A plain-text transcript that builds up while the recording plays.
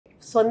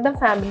സ്വന്തം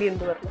ഫാമിലി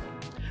എന്ത് പറഞ്ഞു?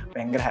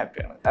 ഭയങ്കര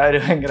ഹാപ്പിയാണ്. അവര്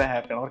ഭയങ്കര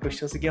ഹാപ്പിയാണ്. അവർക്ക്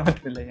വിശ്വസിക്കാൻ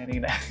പറ്റുന്നില്ല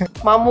ഞാനിങ്ങനെ.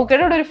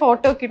 മമ്മൂക്കയുടെ ഒരു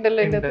ഫോട്ടോ ഒക്കെ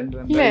ഉണ്ടല്ലോ.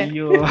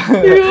 അയ്യോ,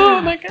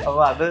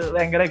 അപ്പൊ അത്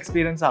ഭയങ്കര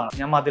എക്സ്പീരിയൻസ് ആണ്.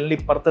 ഞാൻ മതിലിന്റെ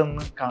ഇപ്പുറത്ത്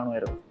നിന്ന്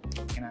കാണുമായിരുന്നു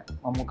ഇങ്ങനെ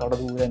മമ്മൂക്ക അവിടെ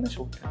ദൂരെ നിന്ന്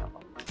ഷൂട്ട് ചെയ്യണം.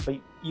 അപ്പൊ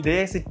ഇതേ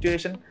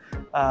സിറ്റുവേഷൻ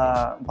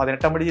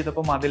 18 പടി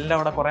ചെയ്തപ്പോൾ മതിലിന്റെ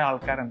അവിടെ കുറെ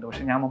ആൾക്കാരുണ്ട്,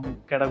 പക്ഷെ ഞാൻ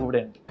മമ്മൂക്കയുടെ കൂടെ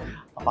ഉണ്ട്.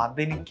 അപ്പൊ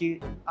അതെനിക്ക്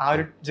ആ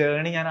ഒരു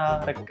ജേർണി ഞാൻ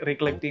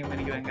റീകളക്ട് ചെയ്യുമ്പോൾ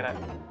എനിക്ക് ഭയങ്കര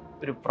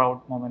ഒരു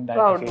പ്രൗഡ് മൊമെന്റ്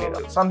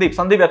ആയിട്ട്.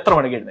 സന്ദീപ് എത്ര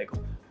മണിക്ക് എഴുന്നേക്കും?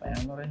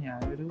 ഞാൻ പറയാം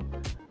ഞാനൊരു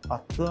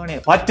 10 മണി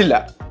പറ്റില്ല,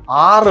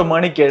 6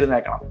 മണിക്ക്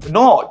എഴുന്നേക്കണം.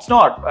 നോ ഇറ്റ്സ്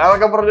നോട്ട്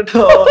അതൊക്കെ പറഞ്ഞിട്ട്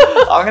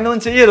അങ്ങനെ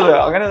ഒന്നും ചെയ്യരുത്.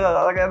 അങ്ങനെ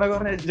അതൊക്കെ എന്നൊക്കെ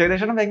പറഞ്ഞ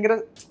ജഗദീഷേട്ടൻ ഭയങ്കര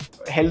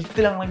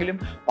ഹെൽത്തിലാണെങ്കിലും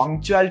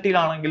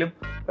പങ്ക്ച്വാലിറ്റിയിലാണെങ്കിലും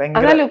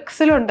ഭയങ്കര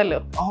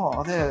ലുക്സിലുണ്ടല്ലോ.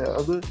 അതെ,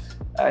 അത്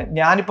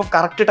ഞാനിപ്പോ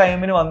കറക്റ്റ്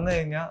ടൈമിന് വന്നു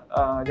കഴിഞ്ഞാൽ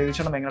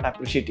ജഗദീഷേട്ടൻ ഭയങ്കരമായിട്ട്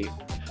അപ്രീഷിയേറ്റ് ചെയ്യും.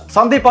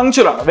 സന്ദീപ്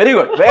പങ്ക്ച്വൽ ആണ്, വെരി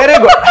ഗുഡ് വെരി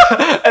ഗുഡ്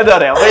എന്താ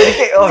പറയാ.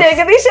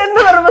 ജഗദീഷ്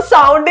എന്ന് പറയുമ്പോ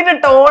സൗണ്ടിന്റെ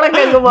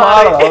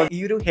ടോണൊക്കെ ഈ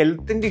ഒരു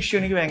ഹെൽത്തിന്റെ ഇഷ്യൂ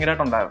എനിക്ക്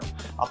ഭയങ്കരമായിട്ട് ഉണ്ടായിരുന്നു.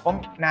 അപ്പം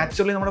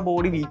നാച്ചുറലി നമ്മുടെ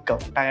ബോഡി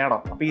വീക്കാവും,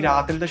 ടയർഡാവും. അപ്പൊ ഈ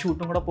രാത്രിയിലത്തെ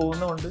ഷൂട്ടും കൂടെ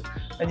പോകുന്നതുകൊണ്ട്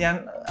ഞാൻ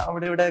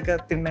അവിടെ ഇവിടെയൊക്കെ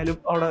തിണ്ണലും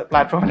അവിടെ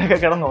പ്ലാറ്റ്ഫോമിലൊക്കെ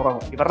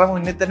കിടന്നുറങ്ങും. ഇവരുടെ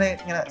മുന്നിൽ തന്നെ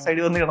ഇങ്ങനെ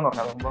സൈഡിൽ വന്ന്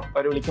കിടന്നുറങ്ങാം. അതാകുമ്പോൾ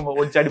അവർ വിളിക്കുമ്പോൾ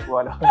ഓടിച്ചാടി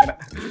പോകാലോ. അങ്ങനെ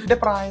എന്റെ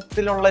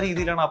പ്രായത്തിലുള്ള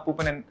രീതിയിലാണ്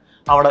അപ്പൂപ്പൻ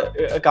അവിടെ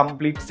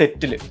കംപ്ലീറ്റ്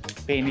സെറ്റില്.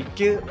 അപ്പൊ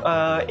എനിക്ക്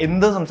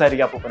എന്ത്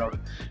സംസാരിക്കാം അപ്പൂപ്പനോട്.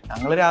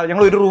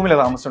 ഞങ്ങൾ ഒരു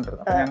റൂമിലാണ്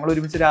താമസിച്ചോണ്ടിരുന്നത്. അപ്പൊ ഞങ്ങൾ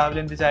ഒരുമിച്ച് രാവിലെ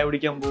എന്ത് ചായ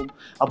കുടിക്കാൻ പോകും,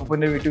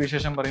 അപ്പൂപ്പന്റെ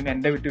വീട്ടുവിശേഷം പറയും,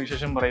 എന്റെ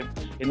വീട്ടുവിശേഷം പറയും,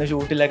 ഇന്ന്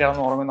ഷൂട്ടില്ല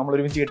കിടന്ന് ഉറങ്ങും, നമ്മൾ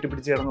ഒരുമിച്ച്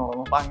കെട്ടിപ്പിടിച്ച് കിടന്ന്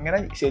ഉറങ്ങും. അപ്പൊ അങ്ങനെ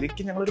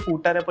ശരിക്കും ഞങ്ങളൊരു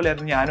കൂട്ടുകാരെ പോലെ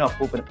ആയിരുന്നു ഞാനും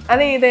അപ്പൂപ്പനും.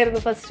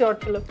 First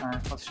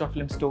short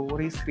film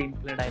story screen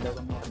play dialogue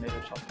എന്ന് പറഞ്ഞ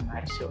ഒരു ഷോർട്ട്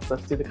ഫിലിം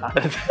സെർച്ച് ചെയ്ത്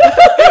കാണരുത്.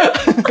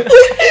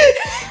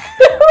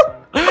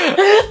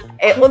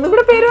 ഒന്നും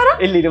കൂടെ പേര് പറ.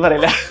 ഇല്ല ഇത്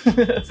പറയില്ല.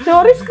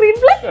 Story screen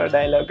play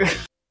dialogue.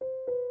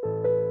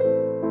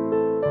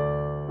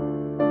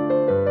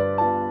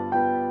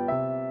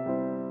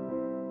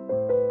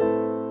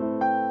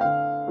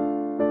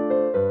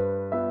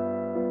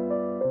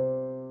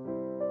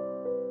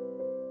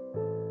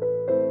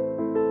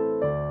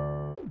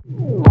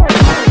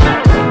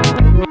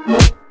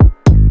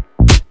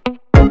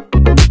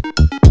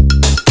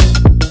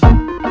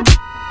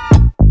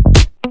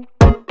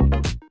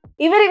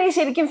 ഇവരിനി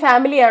ശരിക്കും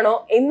ഫാമിലിയാണോ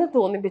എന്ന്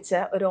തോന്നിപ്പിച്ച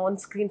ഒരു ഓൺ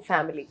സ്ക്രീൻ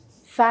ഫാമിലി,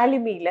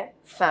 ഫാലിമിയിലെ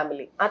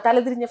ഫാമിലി. ആ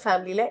തലതിരിഞ്ഞ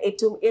ഫാമിലിയിലെ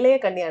ഏറ്റവും ഇളയ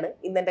കണ്ണിയാണ്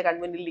ഇന്ന് എന്റെ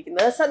കൺമുന്നിൽ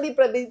ഇരിക്കുന്നത്. Sandeep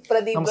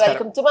Pradeep,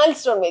 welcome to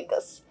milestone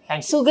makers.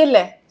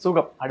 സുഖല്ലേ?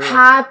 സുഖം.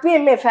 ഹാപ്പി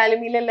അല്ലേ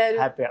ഫാലിമിയിൽ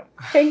എല്ലാവരും?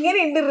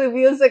 എങ്ങനെയുണ്ട്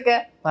റിവ്യൂസ് ഒക്കെ?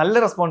 നല്ല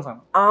റെസ്പോൺസ് ആണ്.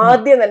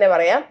 ആദ്യം തന്നെ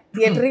പറയാം,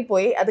 തിയേറ്ററിൽ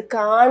പോയി അത്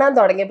കാണാൻ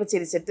തുടങ്ങിയപ്പോ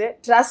ചിരിച്ചിട്ട്,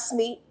 ട്രസ്റ്റ്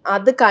മീ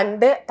അത്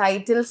കണ്ട്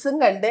ടൈറ്റിൽസും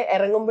കണ്ട്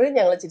ഇറങ്ങുമ്പോഴും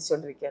ഞങ്ങൾ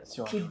ചിരിച്ചോണ്ടിരിക്കുകയാണ്.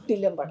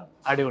 കിഡിലൻ പടം,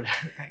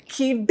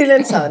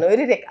 കിഡിലൻ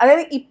സാധനം.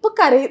 അതായത് ഇപ്പൊ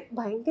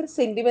ഭയങ്കര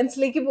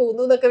സെന്റിമെന്റ്സിലേക്ക്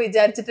പോകുന്നു എന്നൊക്കെ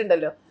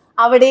വിചാരിച്ചിട്ടുണ്ടല്ലോ,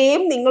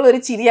 അവിടെയും നിങ്ങൾ ഒരു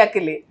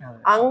ചിരിയാക്കില്ലേ,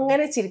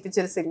 അങ്ങനെ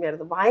ചിരിപ്പിച്ചൊരു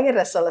സിനിമയായിരുന്നു. ഭയങ്കര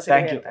രസമുള്ള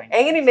സിനിമയായിരുന്നു.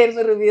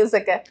 എങ്ങനെയുണ്ടായിരുന്നു റിവ്യൂസ്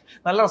ഒക്കെ?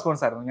 നല്ല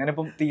റെസ്പോൺസ് ആയിരുന്നു.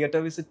 ഞാനിപ്പം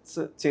തിയേറ്റർ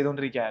വിസിറ്റ്സ്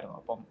ചെയ്തുകൊണ്ടിരിക്കുകയായിരുന്നു.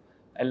 അപ്പം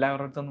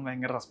എല്ലാവരുടെ അടുത്തൊന്നും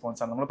ഭയങ്കര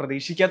റെസ്പോൺസാണ്. നമ്മൾ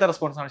പ്രതീക്ഷിക്കാത്ത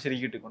റെസ്പോൺസാണ്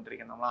ശരിക്കും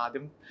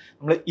കിട്ടിക്കൊണ്ടിരിക്കുന്നത്.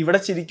 നമ്മൾ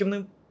ഇവിടെ ചിരിക്കുന്നു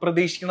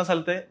പ്രതീക്ഷിക്കുന്ന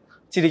സ്ഥലത്ത്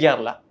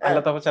ചിരിക്കാറില്ല,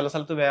 അല്ലാത്തപ്പോൾ ചില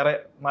സ്ഥലത്ത് വേറെ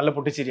നല്ല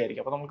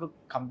പൊട്ടിച്ചിരിയായിരിക്കും. അപ്പൊ നമുക്ക്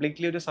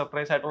കംപ്ലീറ്റ്ലി ഒരു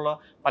സർപ്രൈസ് ആയിട്ടുള്ള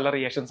പല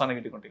റിയാക്ഷൻസ് ആണ്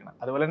കിട്ടിക്കൊണ്ടിരിക്കുന്നത്.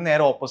 അതുപോലെ തന്നെ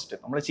നേരെ ഓപ്പോസിറ്റ്,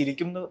 നമ്മൾ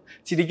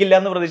ചിരിക്കില്ല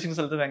എന്ന് പ്രതീക്ഷിക്കുന്ന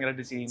സ്ഥലത്ത്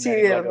ഭയങ്കരമായിട്ട്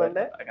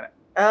ചെയ്യുന്നുണ്ട്. അങ്ങനെ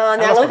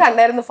ഞങ്ങൾ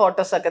കണ്ടായിരുന്നു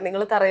ഫോട്ടോസ് ഒക്കെ,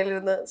 നിങ്ങൾ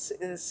തറയിലിരുന്ന്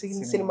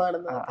സിനിമ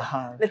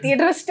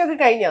തിയേറ്റർ വിസിറ്റ് ഒക്കെ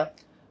കഴിഞ്ഞോ?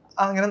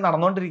 അങ്ങനെ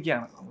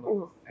നടന്നുകൊണ്ടിരിക്കുകയാണ്.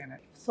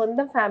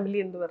 സ്വന്തം ഫാമിലി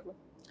എന്ത് പറഞ്ഞു?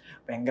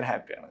 ഭയങ്കര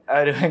ഹാപ്പിയാണ്.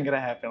 അവര് ഭയങ്കര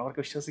ഹാപ്പിയാണ്.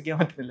 അവർക്ക് വിശ്വസിക്കാൻ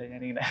പറ്റുന്നില്ല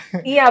ഞാനിങ്ങനെ.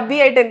 ഈ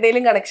അബിയായിട്ട്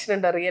എന്തെങ്കിലും കണക്ഷൻ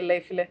ഉണ്ടോ റിയൽ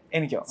ലൈഫില്?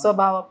 എനിക്കോ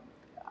സ്വഭാവം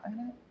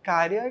അങ്ങനെ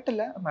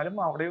കാര്യമായിട്ടില്ല, എന്നാലും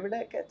അവിടെ ഇവിടെ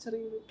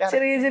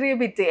ചെറിയ ചെറിയ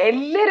ബിറ്റ്.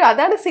 എല്ലാരും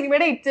അതാണ്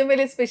സിനിമയുടെ ഏറ്റവും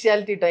വലിയ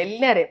സ്പെഷ്യാലിറ്റി കേട്ടോ.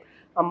 എല്ലാരെയും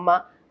അമ്മ,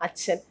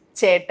 അച്ഛൻ,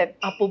 ചേട്ടൻ,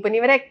 അപ്പൂപ്പൻ,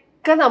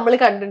 ഇവരൊക്കെ നമ്മൾ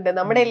കണ്ടിട്ടുണ്ട്.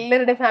 നമ്മുടെ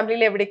എല്ലാവരുടെ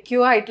ഫാമിലിയിൽ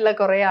എവിടേക്കോ ആയിട്ടുള്ള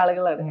കുറെ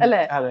ആളുകളാണ്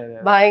അല്ലെ.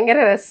 ഭയങ്കര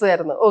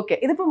രസമായിരുന്നു. ഓക്കെ,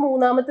 ഇതിപ്പോ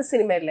 3ാമത്തെ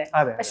സിനിമയല്ലേ,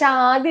 പക്ഷെ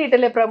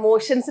ആദ്യമായിട്ടല്ലേ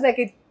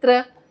പ്രൊമോഷൻസിനൊക്കെ ഇത്ര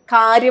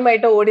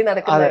കാര്യമായിട്ട് ഓടി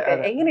നടക്കുന്നതൊക്കെ.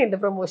 എങ്ങനെയുണ്ട്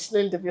പ്രൊമോഷണൽ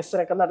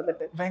ഇന്റർവ്യൂസിനൊക്കെ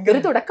നടന്നിട്ട്? ഒരു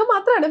തുടക്കം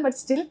മാത്രമാണ്, ബട്ട്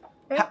സ്റ്റിൽ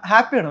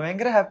ഹാപ്പിയാണ്,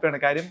 ഭയങ്കര ഹാപ്പിയാണ്.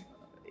 കാര്യം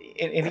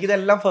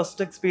എനിക്കിതെല്ലാം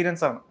ഫസ്റ്റ്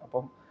എക്സ്പീരിയൻസ് ആണ്.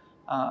 അപ്പം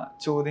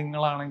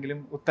ചോദ്യങ്ങളാണെങ്കിലും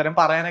ഉത്തരം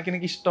പറയാനൊക്കെ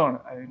എനിക്ക് ഇഷ്ടമാണ്,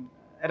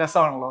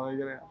 രസമാണല്ലോ.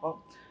 അപ്പം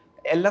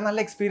എല്ലാം നല്ല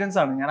എക്സ്പീരിയൻസ്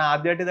ആണ്. ഞാൻ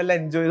ആദ്യമായിട്ട് ഇതെല്ലാം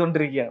എൻജോയ്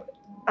ചെയ്തോണ്ടിരിക്കുകയാണ്.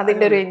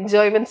 അതിന്റെ ഒരു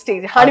enjoyment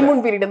stage, honeymoon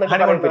period.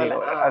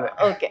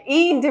 Okay, ഈ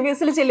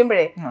ഇന്റർവ്യൂസിൽ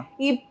ചെല്ലുമ്പോഴേ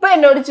ഇപ്പൊ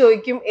എന്നോട്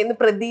ചോദിക്കും എന്ന്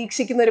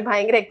പ്രതീക്ഷിക്കുന്ന ഒരു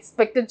ഭയങ്കര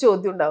എക്സ്പെക്ടഡ്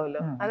ചോദ്യം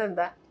ഉണ്ടാവുമല്ലോ,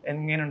 അതെന്താ?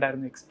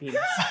 എങ്ങനെയുണ്ടായിരുന്നു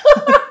എക്സ്പീരിയൻസ്?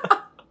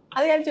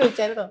 അത് ഞാൻ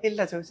ചോദിച്ചായിരുന്നോ? ഇല്ല,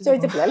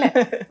 ചോദിച്ചിട്ടില്ല അല്ലേ?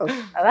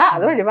 അതാ,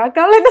 അത്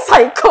ഒഴിവാക്കാനുള്ള എന്റെ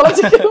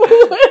സൈക്കോളജി.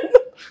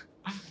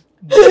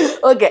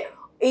 ഓക്കെ,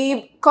 ഈ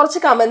കുറച്ച്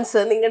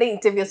കമന്റ്സ് നിങ്ങളുടെ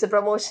ഇന്റർവ്യൂസ്,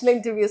 പ്രൊമോഷണൽ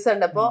ഇന്റർവ്യൂസ്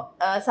കണ്ടപ്പോ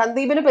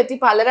സന്ദീപിനെ പറ്റി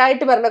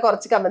പലരായിട്ട് പറഞ്ഞ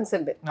കുറച്ച് കമന്റ്സ്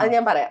ഉണ്ട്. അത്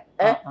ഞാൻ പറയാം.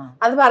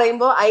 അത്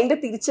പറയുമ്പോ അതിന്റെ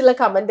തിരിച്ചുള്ള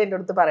കമന്റ് എന്റെ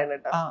അടുത്ത് പറയണം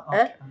കേട്ടോ.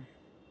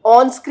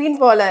 ഓൺ സ്ക്രീൻ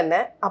പോലെ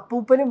തന്നെ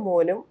അപ്പൂപ്പനും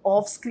മോനും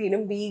ഓഫ്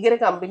സ്ക്രീനും ഭീകര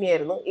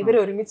കമ്പനിയായിരുന്നു. ഇവർ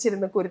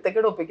ഒരുമിച്ചിരുന്ന്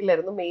കുരുത്തക്കേട്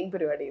ഒപ്പിക്കലായിരുന്നു മെയിൻ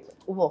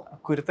പരിപാടിയായിരുന്നു.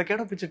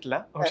 കുരുത്തക്കേട് ഒപ്പിച്ചിട്ടില്ല,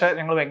 പക്ഷെ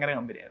ഞങ്ങൾ ഭയങ്കര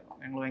കമ്പനിയായിരുന്നു.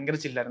 ഞങ്ങൾ ഭയങ്കര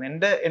ചില്ലായിരുന്നു.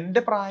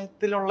 എന്റെ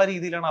പ്രായത്തിലുള്ള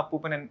രീതിയിലാണ്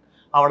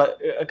അവിടെ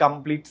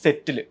കംപ്ലീറ്റ്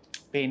സെറ്റില്.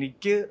 അപ്പൊ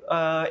എനിക്ക്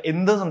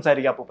എന്തും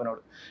സംസാരിക്കാം അപ്പൂപ്പനോട്.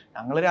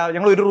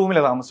 ഞങ്ങൾ ഒരു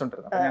റൂമിലാണ്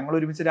താമസിച്ചോണ്ടിരുന്നത്. അപ്പൊ ഞങ്ങൾ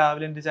ഒരുമിച്ച്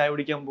രാവിലെ എന്റെ ചായ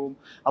കുടിക്കാൻ പോകും,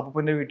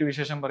 അപ്പൂപ്പന്റെ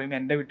വീട്ടുവിശേഷം പറയും,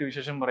 എന്റെ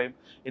വീട്ടുവിശേഷം പറയും,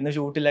 ഇന്ന്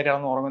ഷൂട്ടിലേക്ക്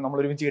കിടന്ന് ഉറങ്ങും, നമ്മൾ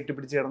ഒരുമിച്ച്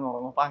കെട്ടിപ്പിടിച്ച് കിടന്ന്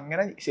ഉറങ്ങും. അപ്പൊ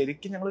അങ്ങനെ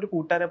ശരിക്കും ഞങ്ങളൊരു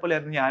കൂട്ടുകാരെ പോലെ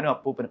ആയിരുന്നു ഞാനും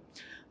അപ്പൂപ്പനും.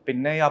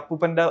 പിന്നെ ഈ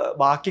അപ്പൂപ്പന്റെ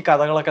ബാക്കി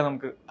കഥകളൊക്കെ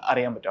നമുക്ക്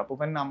അറിയാൻ പറ്റും.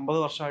 അപ്പൂപ്പൻ 50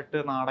 വർഷമായിട്ട്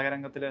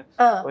നാടകരംഗത്തില്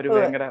ഒരു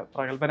ഭയങ്കര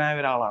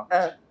പ്രഗത്ഭനായ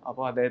ഒരാളാണ്.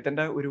 അപ്പൊ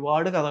അദ്ദേഹത്തിന്റെ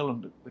ഒരുപാട്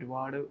കഥകളുണ്ട്,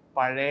 ഒരുപാട്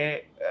പഴയ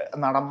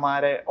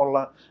നടന്മാരെ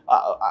ഉള്ള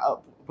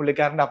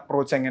പുള്ളിക്കാരന്റെ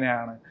അപ്രോച്ച്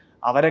എങ്ങനെയാണ്,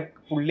 അവരെ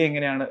പുള്ളി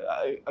എങ്ങനെയാണ്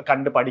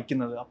കണ്ട്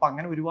പഠിക്കുന്നത്. അപ്പൊ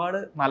അങ്ങനെ ഒരുപാട്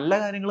നല്ല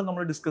കാര്യങ്ങൾ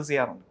നമ്മൾ ഡിസ്കസ്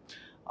ചെയ്യാറുണ്ട്.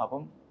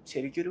 അപ്പം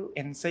ശരിക്കൊരു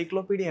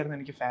എൻസൈക്ലോപീഡിയ ആയിരുന്നു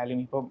എനിക്ക്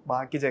ഫാലിമി. ഇപ്പം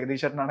ബാക്കി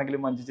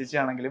ജഗദീശേട്ടനാണെങ്കിലും മഞ്ജു ചേച്ചി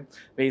ആണെങ്കിലും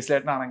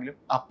ബേസിലേട്ടനാണെങ്കിലും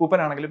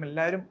അപ്പൂപ്പനാണെങ്കിലും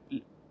എല്ലാവരും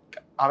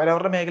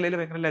അവരവരുടെ മേഖലയിൽ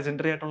ഭയങ്കര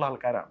ലെജൻഡറി ആയിട്ടുള്ള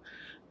ആൾക്കാരാണ്.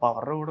 അപ്പൊ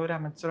അവരുടെ കൂടെ ഒരു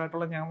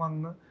അമച്ചറായിട്ടുള്ള ഞാൻ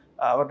വന്ന്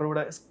അവരുടെ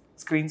കൂടെ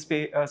സ്ക്രീൻ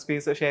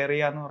സ്പേസ് ഷെയർ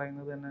ചെയ്യാന്ന്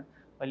പറയുന്നത് തന്നെ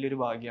വലിയൊരു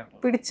ഭാഗ്യമാണ്.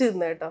 പിടിച്ചു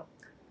നിന്ന് കേട്ടോ,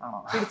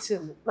 പിടിച്ചു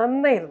നിന്ന്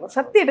നന്നായിരുന്നു,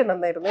 സത്യമായിട്ട്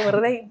നന്നായിരുന്നു.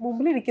 വെറുതെ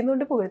മുമ്പിൽ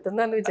ഇരിക്കുന്നോണ്ട്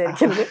പുകഴ്ത്തുന്നാന്ന്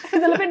വിചാരിക്കുന്നത്.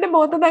 ചിലപ്പോ എന്റെ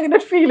മുഖത്തുനിന്ന് അങ്ങനെ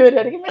ഒരു ഫീൽ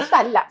വരുമായിരിക്കും, പക്ഷെ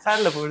അല്ല,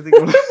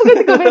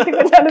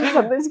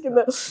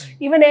 സന്തോഷിക്കുന്നത്.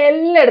 ഇവൻ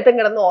എല്ലായിടത്തും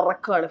കിടന്ന്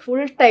ഉറക്കമാണ്,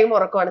 ഫുൾ ടൈം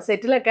ഉറക്കമാണ്.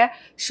 സെറ്റിലൊക്കെ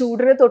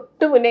ഷൂട്ടിന്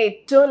തൊട്ട് മുന്നേ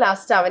ഏറ്റവും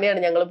ലാസ്റ്റ്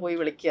അവനെയാണ് ഞങ്ങൾ പോയി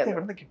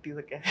വിളിക്കുക.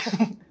 കിട്ടിയതൊക്കെ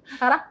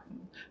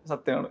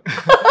സത്യമാണ്.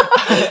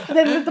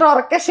 ഇത്ര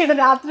ഉറക്കക്ഷീണം,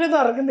 രാത്രി ഒന്നും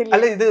ഉറങ്ങുന്നില്ല.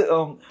 അല്ല, ഇത്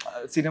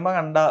സിനിമ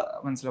കണ്ട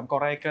മനസ്സിലാവും,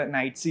 കുറെയൊക്കെ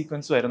നൈറ്റ്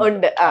സീക്വൻസ്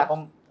വരുന്നുണ്ട്.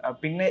 അപ്പം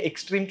പിന്നെ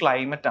എക്സ്ട്രീം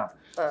ക്ലൈമറ്റ് ആണ്.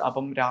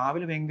 അപ്പം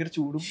രാവിലെ ഭയങ്കര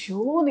ചൂടും.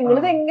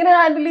 നിങ്ങളിത് എങ്ങനെ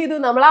ഹാൻഡിൽ ചെയ്തു?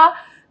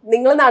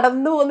 നിങ്ങൾ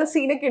നടന്നു പോകുന്ന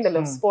സീനൊക്കെ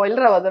ഉണ്ടല്ലോ,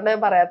 സ്പോയിലർ ആവും അതുകൊണ്ട്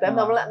ഞാൻ പറയാത്ത,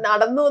 നമ്മൾ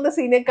നടന്നു പോകുന്ന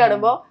സീനൊക്കെ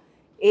കാണുമ്പോ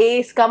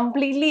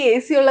കംപ്ലീറ്റ്ലി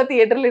AC ഉള്ള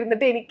തിയേറ്ററിൽ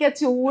ഇരുന്നിട്ട് എനിക്ക് ആ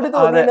ചൂട്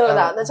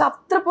തോന്നുന്നുള്ളതാ. എന്നുവെച്ചാൽ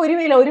അത്ര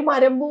പൊരിവയില്ല, ഒരു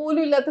മരം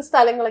പോലും ഇല്ലാത്ത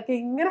സ്ഥലങ്ങളൊക്കെ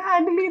ഇങ്ങനെ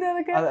ഹാൻഡിൽ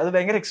ചെയ്തതൊക്കെ അത്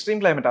ഭയങ്കര എക്സ്ട്രീം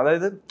ക്ലൈമറ്റ്.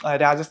 അതായത്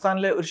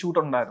രാജസ്ഥാനിലെ ഒരു ഷൂട്ട്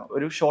ഉണ്ടായിരുന്നു.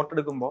 ഒരു ഷോട്ട്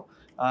എടുക്കുമ്പോൾ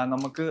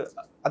നമുക്ക്,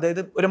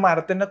 അതായത് ഒരു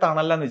മരത്തിന്റെ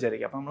തണലാന്ന്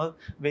വിചാരിക്കാം. അപ്പൊ നമ്മള്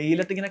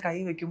വെയിലത്ത് ഇങ്ങനെ കൈ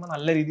വെക്കുമ്പോൾ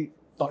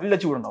നല്ല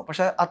ചൂടുണ്ടാവും.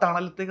 പക്ഷെ ആ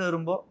തണലത്ത്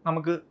കയറുമ്പോൾ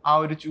നമുക്ക് ആ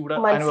ഒരു ചൂട്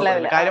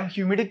അനുഭവപ്പെടില്ല, കാര്യം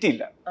ഹ്യൂമിഡിറ്റി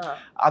ഇല്ല.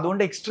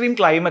 അതുകൊണ്ട് എക്സ്ട്രീം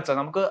ക്ലൈമറ്റ്സ്.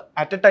 നമുക്ക്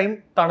അറ്റ് എ ടൈം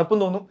തണുപ്പും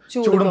തോന്നും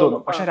ചൂടും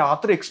തോന്നും. പക്ഷെ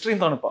രാത്രി എക്സ്ട്രീം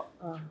തണുപ്പാ,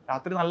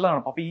 രാത്രി നല്ല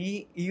തണുപ്പ്. അപ്പൊ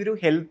ഈ ഒരു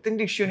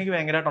ഹെൽത്തിന്റെ ഇഷ്യൂ എനിക്ക്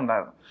ഭയങ്കരമായിട്ട്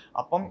ഉണ്ടായിരുന്നു.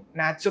 അപ്പം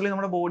നാച്ചുറലി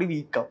നമ്മുടെ ബോഡി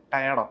വീക്കാവും,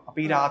 ടയർഡാവും. അപ്പൊ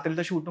ഈ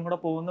രാത്രിയിലത്തെ ഷൂട്ടും കൂടെ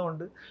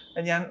പോകുന്നതുകൊണ്ട്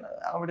ഞാൻ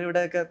അവിടെ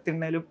ഇവിടെയൊക്കെ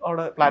തിണ്ണയിലും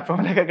അവിടെ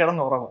പ്ലാറ്റ്ഫോമിലൊക്കെ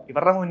കിടന്നുറങ്ങും.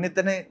 ഇവരുടെ മുന്നിൽ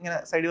തന്നെ ഇങ്ങനെ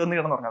സൈഡിൽ വന്ന്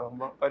കിടന്നുറങ്ങാം.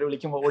 അതാകുമ്പോൾ അവർ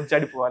വിളിക്കുമ്പോൾ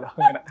ഓടിച്ചാടി പോവാലോ.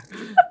 അങ്ങനെ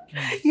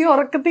ഈ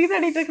ഉറക്കത്തിൽ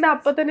തടിയിട്ടൊക്കെ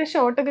അപ്പൊ തന്നെ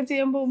ഷോട്ടൊക്കെ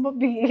ചെയ്യാൻ പോകുമ്പോ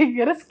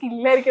ഭയങ്കര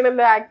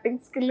സ്കില്ലായിരിക്കണല്ലോ,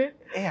 ആക്ടിങ് സ്കില്ല്.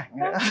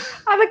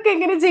 അതൊക്കെ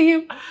എങ്ങനെ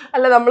ചെയ്യും?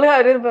 അല്ല, നമ്മള്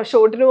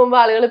ഷോട്ടിന് പോകുമ്പോ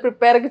ആളുകൾ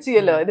പ്രിപ്പയർ ഒക്കെ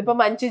ചെയ്യല്ലോ. ഇതിപ്പോ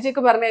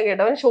മഞ്ചേച്ചിയൊക്കെ പറഞ്ഞാൽ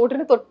കേട്ടോ, അവൻ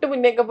ഷോട്ടിന് തൊട്ട്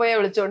മുന്നേ ഒക്കെ പോയാൽ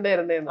വിളിച്ചോണ്ട്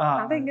വരുന്നേന്ന്.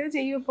 അതെങ്ങനെ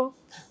ചെയ്യും ഇപ്പൊ?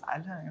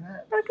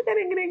 അതൊക്കെ ഞാൻ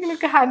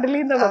എങ്ങനെയെങ്കിലൊക്കെ ഹാൻഡിൽ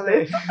ചെയ്യുന്നത്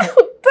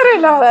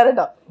ഉത്തരമില്ല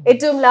കേട്ടോ.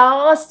 ഏറ്റവും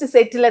ലാസ്റ്റ്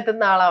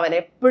സെറ്റിലെത്തുന്ന ആളവൻ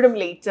എപ്പോഴും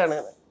ലേറ്റ് ആണ്.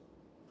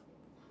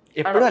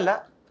 എപ്പോഴും അല്ല,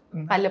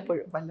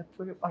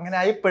 വല്ലപ്പോഴും അങ്ങനെ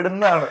ആയി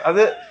പെടുന്നതാണ്.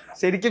 അത്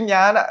ശരിക്കും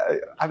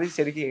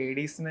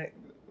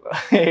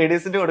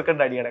ഏഡീസിന്റെ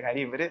കൊടുക്കേണ്ട അടിയാണ്.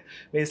 കാര്യം ഇവര്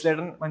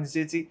ബേസിലേട്ടൻ, മഞ്ജു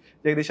ചേച്ചി,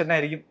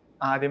 ജഗദീശനായിരിക്കും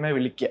ആദ്യമേ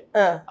വിളിക്കുക.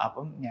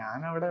 അപ്പം ഞാൻ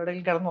അവിടെ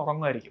എവിടെയെങ്കിലും കിടന്ന്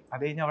ഉറങ്ങുമായിരിക്കും.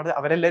 അത് കഴിഞ്ഞ് അവിടെ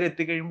അവരെല്ലാവരും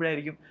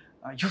എത്തിക്കഴിയുമ്പോഴായിരിക്കും,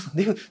 അയ്യോ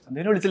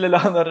സന്ദീപിനെ വിളിച്ചില്ലല്ലോ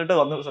എന്ന് പറഞ്ഞിട്ട്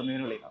വന്നു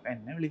സന്ദീപിനെ വിളിക്കും. അപ്പൊ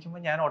എന്നെ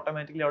വിളിക്കുമ്പോൾ ഞാൻ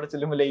ഓട്ടോമാറ്റിക്കലി അവിടെ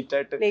ചെല്ലുമ്പോൾ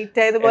ലേറ്റ്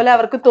ആയതുപോലെ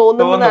അവർക്ക്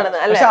തോന്നുന്നതാണ്.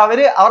 പക്ഷെ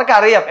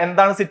അവർക്കറിയാം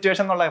എന്താണ്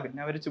സിറ്റുവേഷൻ എന്നുള്ളത്.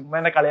 പിന്നെ അവര് ചുമ്മാ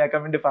എന്നെ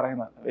കളിയാക്കാൻ വേണ്ടി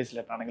പറയുന്നതാണ്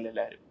ബേസിലേട്ടാണെങ്കിൽ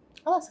എല്ലാവരും.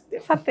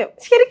 സത്യം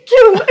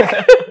ശരിക്കും.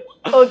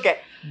 ഓക്കെ,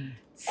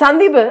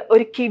 സന്ദീപ്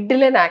ഒരു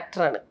കിഡിലൻ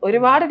ആക്ടറാണ്.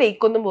 ഒരുപാട്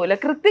ടേക്കൊന്നും പോലെ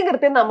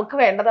കൃത്യം നമുക്ക്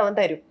വേണ്ടത് അവൻ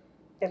തരും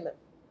എന്ന്.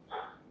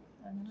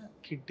 അങ്ങനെ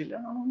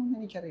കിഡിലാണോന്നൊന്നും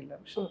എനിക്കറിയില്ല,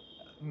 പക്ഷെ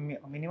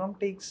മിനിമം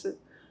ടേക്സ്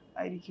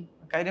ആയിരിക്കും.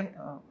 കാര്യം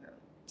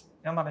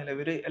ഞാൻ പറഞ്ഞില്ല,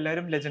 ഇവര്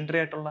എല്ലാവരും ലെജൻഡറി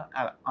ആയിട്ടുള്ള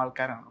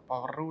ആൾക്കാരാണ്. അപ്പൊ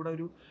അവരുടെ കൂടെ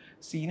ഒരു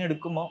സീൻ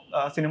എടുക്കുമ്പോൾ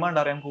സിനിമ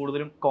ഉണ്ടറിയാം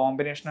കൂടുതലും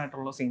കോമ്പിനേഷൻ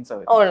ആയിട്ടുള്ള സീൻസ്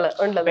ആവും.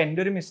 അപ്പൊ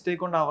എന്റെ ഒരു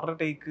മിസ്റ്റേക്ക് കൊണ്ട് അവരുടെ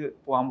ടേക്ക്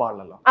പോകാൻ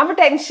പാടില്ലല്ലോ. അപ്പൊ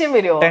ടെൻഷൻ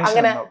വരുമോ?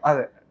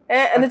 അതെ,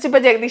 എന്നിട്ടിപ്പോ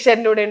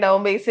ജഗദീശന്റെ കൂടെ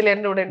ഉണ്ടാവും,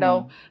 ബേസിലേന്റെ കൂടെ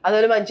ഉണ്ടാവും,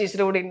 അതുപോലെ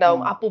മഞ്ചേച്ചിയുടെ കൂടെ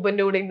ഉണ്ടാവും,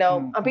 അപ്പൂപ്പന്റെ കൂടെ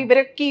ഉണ്ടാവും. അപ്പൊ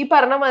ഇവരൊക്കെ ഈ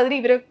പറഞ്ഞ മാതിരി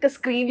ഇവരൊക്കെ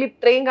സ്ക്രീനിൽ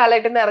ഇത്രയും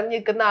കാലമായിട്ട് നിറഞ്ഞു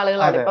നിൽക്കുന്ന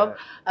ആളുകളാണ്. ഇപ്പം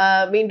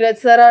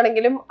മീൻരാജ് സാർ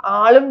ആണെങ്കിലും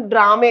ആളും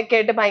ഡ്രാമയൊക്കെ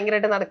ആയിട്ട്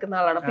ഭയങ്കരമായിട്ട്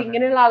നടക്കുന്ന ആളാണ്. അപ്പൊ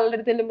ഇങ്ങനെയുള്ള ആളുടെ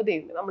അടുത്ത്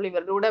ചെല്ലുമ്പോൾ നമ്മൾ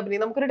ഇവരുടെ കൂടെ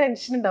അഭിനയം നമുക്കൊരു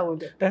ടെൻഷൻ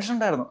ഉണ്ടാവില്ല. ടെൻഷൻ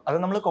ഉണ്ടായിരുന്നു. അത്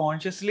നമ്മൾ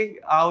കോൺഷ്യസ്ലി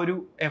ആ ഒരു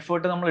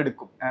എഫേർട്ട് നമ്മൾ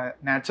എടുക്കും.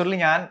 നാച്ചുറലി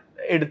ഞാൻ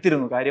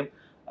എടുത്തിരുന്നു. കാര്യം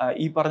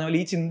ഈ പറഞ്ഞ പോലെ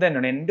ഈ ചിന്ത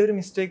തന്നെയാണ്. എന്റെ ഒരു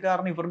മിസ്റ്റേക്ക്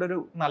കാരണം ഇവരുടെ ഒരു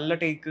നല്ല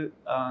ടേക്ക്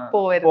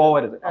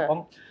പോവരുത്.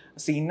 അപ്പം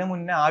സീനിന്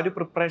മുന്നേ ആ ഒരു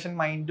പ്രിപ്പറേഷൻ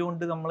മൈൻഡ്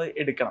കൊണ്ട് നമ്മൾ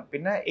എടുക്കണം.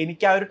 പിന്നെ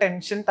എനിക്ക് ആ ഒരു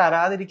ടെൻഷൻ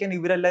തരാതിരിക്കാൻ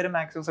ഇവരെല്ലാവരും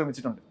മാക്സിമം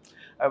ശ്രമിച്ചിട്ടുണ്ട്.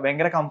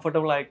 ഭയങ്കര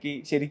കംഫർട്ടബിൾ ആക്കി.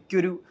 ശരിക്കും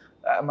ഒരു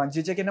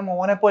മഞ്ജുച്ചയ്ക്ക് എന്നെ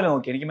മോനെ പോലെ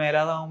നോക്കി. എനിക്ക്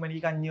മേലാതാവുമ്പോൾ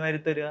എനിക്ക് കഞ്ഞി വാരി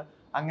തരിക,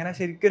 അങ്ങനെ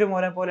ശരിക്കും ഒരു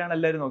മോനെ പോലെയാണ്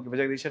എല്ലാവരും നോക്കി. ഇപ്പൊ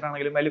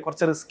ജഗദീശനാണെങ്കിലും അതിൽ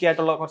കുറച്ച് റിസ്കി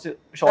ആയിട്ടുള്ള കുറച്ച്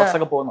ഷോട്ട്സ്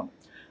ഒക്കെ പോകുന്നുണ്ട്.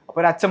 അപ്പൊ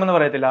ഒരു അച്ഛമെന്ന്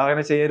പറയത്തില്ല,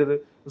 അങ്ങനെ ചെയ്യരുത്,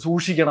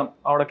 സൂക്ഷിക്കണം,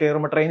 അവിടെ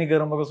കയറുമ്പോൾ ട്രെയിനിൽ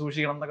കയറുമ്പോൾ ഒക്കെ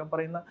സൂക്ഷിക്കണം എന്നൊക്കെ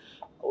പറയുന്ന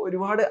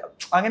ഒരുപാട്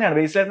അങ്ങനെയാണ്.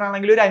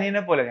 ബേസിലേട്ടനാണെങ്കിലും ഒരു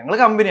അനിയനെ പോലെ ഞങ്ങൾ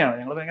കമ്പനിയാണ്.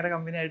 ഞങ്ങൾ ഭയങ്കര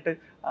കമ്പനിയായിട്ട്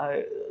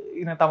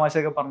ഇങ്ങനെ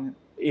തമാശയൊക്കെ പറഞ്ഞ്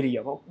ഇരിക്കുക.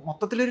 അപ്പോൾ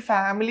മൊത്തത്തിലൊരു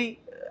ഫാമിലി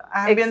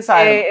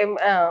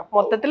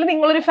മൊത്തത്തിൽ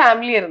നിങ്ങളൊരു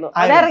ഫാമിലി ആയിരുന്നു.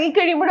 അത് ഇറങ്ങി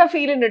കഴിയുമ്പോൾ ആ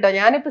ഫീൽ ഉണ്ട് കേട്ടോ.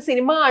 ഞാനിപ്പോ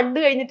സിനിമ കണ്ടു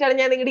കഴിഞ്ഞിട്ടാണ്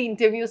ഞാൻ നിങ്ങളുടെ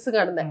ഇന്റർവ്യൂസ്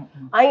കാണുന്നത്.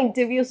 ആ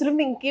ഇന്റർവ്യൂസിലും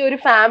നിങ്ങൾക്ക് ഒരു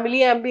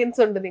ഫാമിലി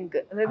ആംബിയൻസ് ഉണ്ട്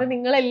നിങ്ങൾക്ക്. അതായത്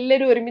നിങ്ങൾ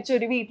എല്ലാവരും ഒരുമിച്ച്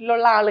ഒരു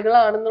വീട്ടിലുള്ള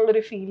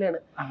ആളുകളാണെന്നുള്ളൊരു ഫീലാണ്.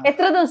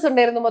 എത്ര ദിവസം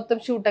ഉണ്ടായിരുന്നു മൊത്തം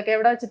ഷൂട്ടൊക്കെ?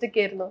 എവിടെ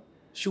വെച്ചിട്ടൊക്കെ ആയിരുന്നു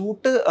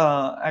ഷൂട്ട്?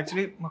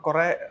 ആക്ച്വലി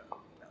കുറെ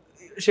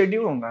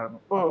ഷെഡ്യൂൾ ഉണ്ടായിരുന്നു.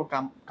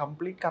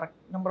 Complete correct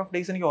number of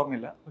days എനിക്ക്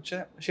ഓർമ്മയില്ല, പക്ഷെ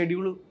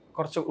ഷെഡ്യൂൾ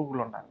കുറച്ച്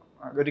കൂടുതലുണ്ടായിരുന്നു.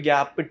 ഒരു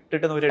ഗ്യാപ്പ്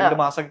ഇട്ടിട്ട് ഒരു 2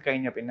 മാസമൊക്കെ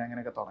കഴിഞ്ഞ പിന്നെ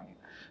അങ്ങനെയൊക്കെ തുടങ്ങി.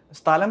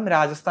 സ്ഥലം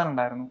രാജസ്ഥാൻ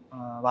ഉണ്ടായിരുന്നു,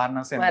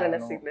 വാരണാസി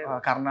ഉണ്ടായിരുന്നു,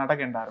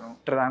 കർണാടക ഉണ്ടായിരുന്നു,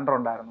 ട്രിവാൻഡ്രം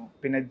ഉണ്ടായിരുന്നു,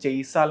 പിന്നെ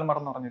ജയ്സാൽമർ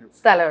എന്ന് പറഞ്ഞൊരു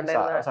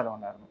സ്ഥലം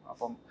ഉണ്ടായിരുന്നു.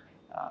 അപ്പം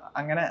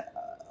അങ്ങനെ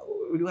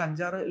ഒരു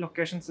 5-6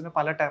 ലൊക്കേഷൻസിന്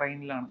പല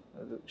ടെറൈനിലാണ്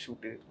ഇത്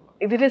ഷൂട്ട് ചെയ്തിട്ടുള്ളത്.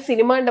 ഇതില്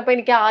സിനിമ കണ്ടപ്പോ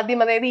എനിക്ക് ആദ്യം,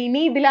 അതായത്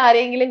ഇനി ഇതിൽ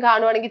ആരെങ്കിലും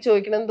കാണുവാണെങ്കിൽ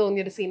ചോദിക്കണം എന്ന്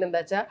തോന്നിയൊരു സീൻ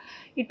എന്താ വെച്ചാൽ,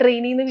 ഈ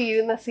ട്രെയിനിൽ നിന്ന്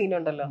വീഴുന്ന സീൻ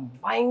ഉണ്ടല്ലോ,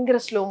 ഭയങ്കര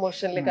സ്ലോ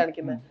മോഷനിൽ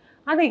കാണിക്കുന്നത്.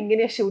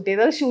 അതെങ്ങനെയാ ഷൂട്ട്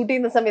ചെയ്തത്? അത് ഷൂട്ട്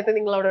ചെയ്യുന്ന സമയത്ത്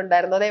നിങ്ങൾ അവിടെ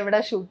ഉണ്ടായിരുന്നു? അത് എവിടെ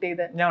ഷൂട്ട്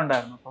ചെയ്ത്? ഞാൻ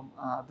ഉണ്ടായിരുന്നു. അപ്പം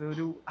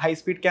അതൊരു ഹൈ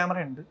സ്പീഡ് ക്യാമറ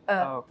ഉണ്ട്.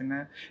 പിന്നെ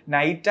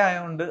നൈറ്റ്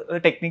ആയതുകൊണ്ട്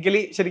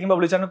ടെക്നിക്കലി ശരിക്കും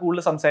ബബ്ലുചാറിന്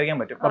കൂടുതൽ സംസാരിക്കാൻ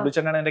പറ്റും.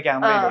 ബബ്ലുചാറിനാണ് എന്റെ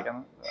ക്യാമറ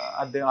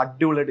അത്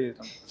അടിപൊളിയായിട്ട്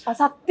ചെയ്തിട്ടുണ്ട്.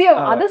 സത്യം,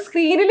 അത്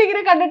സ്ക്രീനിൽ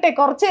ഇങ്ങനെ കണ്ടിട്ടേ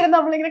കുറച്ചു നേരം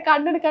നമ്മളിങ്ങനെ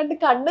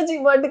കണ്ണ്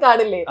ചിമ്മാണ്ട്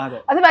കാണില്ലേ,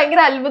 അത്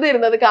ഭയങ്കര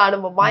അത്ഭുതമായിരുന്നു. അത്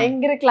കാണുമ്പോ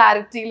ഭയങ്കര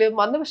ക്ലാരിറ്റിയില്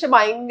വന്ന്, പക്ഷെ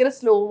ഭയങ്കര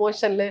സ്ലോ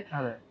മോഷനില്.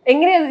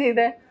 എങ്ങനെയാ അത്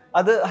ചെയ്തേ?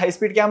 അത് ഹൈ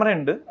സ്പീഡ് ക്യാമറ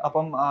ഉണ്ട്.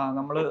 അപ്പം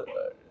നമ്മള്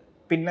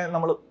പിന്നെ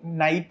നമ്മൾ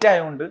നൈറ്റ്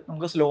ആയതുകൊണ്ട്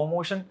നമുക്ക് സ്ലോ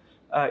മോഷൻ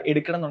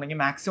എടുക്കണം എന്നുണ്ടെങ്കിൽ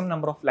മാക്സിമം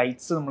നമ്പർ ഓഫ്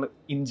ലൈറ്റ്സ് നമ്മൾ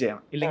ഇൻ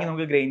ചെയ്യണം. ഇല്ലെങ്കിൽ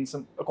നമുക്ക്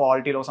ഗ്രെയിൻസും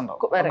ക്വാളിറ്റി ലോസ്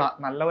ഉണ്ടാവും.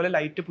 നല്ലപോലെ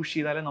ലൈറ്റ് പുഷ്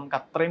ചെയ്താലേ നമുക്ക്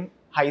അത്രയും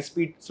ഹൈ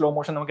സ്പീഡ് സ്ലോ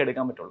മോഷൻ നമുക്ക്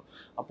എടുക്കാൻ പറ്റുള്ളൂ.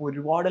 അപ്പോൾ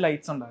ഒരുപാട്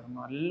ലൈറ്റ്സ്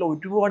ഉണ്ടായിരുന്നു,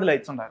 ഒരുപാട്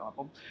ലൈറ്റ്സ് ഉണ്ടായിരുന്നു.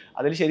 അപ്പം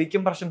അതിൽ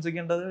ശരിക്കും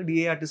പ്രശംസിക്കേണ്ടത്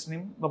DA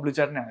ആർട്ടിസ്റ്റിനെയും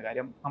ബബ്ലുചാറിനെയാണ്.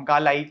 കാര്യം നമുക്ക് ആ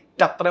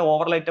ലൈറ്റ് അത്ര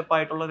ഓവർ ലൈറ്റപ്പ്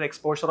ആയിട്ടുള്ള ഒരു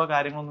എക്സ്പോഷറോ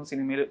കാര്യങ്ങളൊന്നും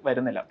സിനിമയിൽ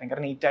വരുന്നില്ല.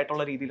 ഭയങ്കര നീറ്റ്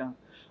ആയിട്ടുള്ള രീതിയിലാണ്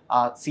ആ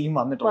സീൻ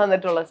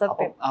വന്നിട്ടുള്ളത്.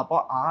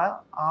 അപ്പോൾ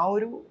ആ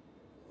ഒരു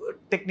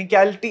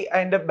ടെക്നിക്കാലിറ്റി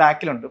അതിന്റെ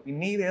ബാക്കിലുണ്ട്.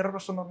 പിന്നെ ഈ വേറൊരു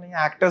പ്രശ്നം എന്ന് പറഞ്ഞു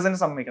കഴിഞ്ഞാൽ ആക്ടേഴ്സിനെ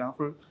സമ്മതിക്കണം.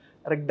 ഫുൾ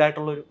റിഗ്ഡ്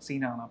ആയിട്ടുള്ള ഒരു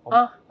സീനാണ്. അപ്പം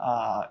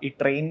ഈ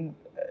ട്രെയിൻ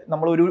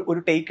നമ്മൾ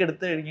ഒരു ടേക്ക്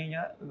എടുത്തു കഴിഞ്ഞ്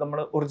കഴിഞ്ഞാൽ നമ്മൾ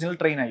ഒറിജിനൽ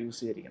ട്രെയിനാണ്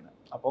യൂസ് ചെയ്തിരിക്കുന്നത്.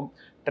 അപ്പം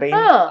ട്രെയിൻ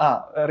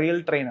റിയൽ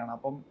ട്രെയിനാണ്.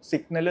 അപ്പം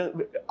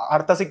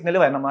അടുത്ത സിഗ്നൽ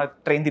വരണം ആ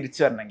ട്രെയിൻ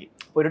തിരിച്ചു വരണമെങ്കിൽ.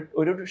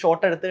 ഒരു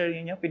ഷോട്ട് എടുത്തു കഴിഞ്ഞ്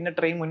കഴിഞ്ഞാൽ പിന്നെ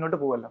ട്രെയിൻ മുന്നോട്ട്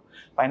പോകുമല്ലോ.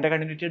 അപ്പം അതിന്റെ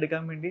കണ്ടിന്യൂറ്റി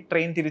എടുക്കാൻ വേണ്ടി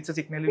ട്രെയിൻ തിരിച്ച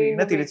സിഗ്നൽ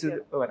പിന്നെ തിരിച്ച്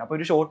വരാം. അപ്പൊ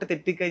ഒരു ഷോട്ട്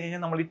തെറ്റിക്കഴിഞ്ഞ്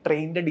കഴിഞ്ഞാൽ നമ്മൾ ഈ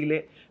ട്രെയിനിന്റെ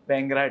ഡിലേ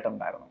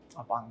ഭയങ്കരമായിട്ടുണ്ടായിരുന്നു.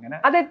 അപ്പൊ അങ്ങനെ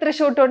അത് എത്ര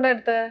ഷോട്ട് കൊണ്ട്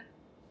എടുത്ത്?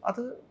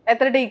 അത്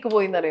എത്ര ടേക്ക്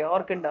പോയിന്നറിയോ?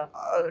 ഓർക്കുണ്ടോ?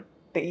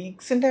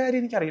 ടേക്സിന്റെ കാര്യം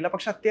എനിക്കറിയില്ല,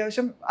 പക്ഷെ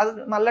അത്യാവശ്യം അത്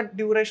നല്ല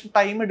ഡ്യൂറേഷൻ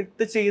ടൈം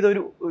എടുത്ത് ചെയ്ത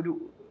ഒരു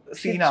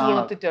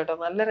സീനാണ്.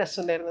 നല്ല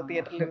രസമുണ്ടായിരുന്നു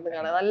തിയേറ്ററിൽ ഇരുന്ന്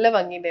കാണാൻ, നല്ല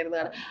ഭംഗിയുണ്ടായിരുന്നു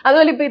കാണാൻ.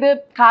 അതുപോലെ ഇപ്പൊ ഇത്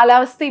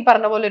കാലാവസ്ഥ ഈ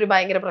പറഞ്ഞ പോലെ ഒരു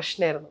ഭയങ്കര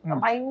പ്രശ്നമായിരുന്നു,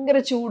 ഭയങ്കര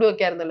ചൂടും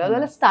ഒക്കെ ആയിരുന്നല്ലോ.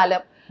 അതുപോലെ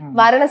സ്ഥലം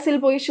വാരണസിയിൽ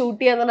പോയി ഷൂട്ട്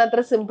ചെയ്യാന്ന് പറഞ്ഞാൽ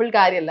അത്ര സിമ്പിൾ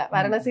കാര്യമല്ല.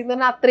 വാരണസി എന്ന്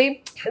പറഞ്ഞാൽ അത്രയും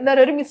എന്താ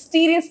പറയുക, ഒരു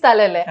മിസ്റ്റീരിയസ്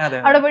സ്ഥലമല്ലേ.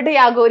 അവിടെ പോയിട്ട്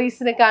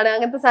യാഗോരീസിനെ കാണുക,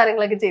 അങ്ങനത്തെ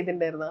സാധനങ്ങളൊക്കെ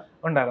ചെയ്തിട്ടുണ്ടായിരുന്നു.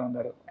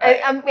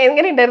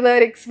 എങ്ങനെയുണ്ടായിരുന്നു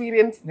ഒരു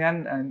എക്സ്പീരിയൻസ്? ഞാൻ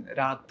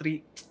രാത്രി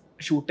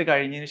ഷൂട്ട്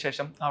കഴിഞ്ഞതിന്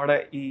ശേഷം അവിടെ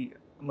ഈ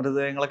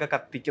മൃതദേഹങ്ങളൊക്കെ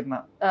കത്തിക്കുന്ന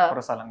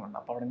കുറെ സ്ഥലങ്ങളുണ്ട്.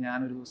 അപ്പൊ അവിടെ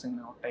ഞാനൊരു ദിവസം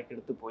ഇങ്ങനെ ഒട്ടേക്ക്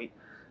എടുത്ത് പോയി.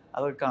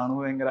 അതൊക്കെ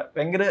കാണുമ്പോൾ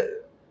ഭയങ്കര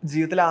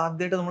ജീവിതത്തിൽ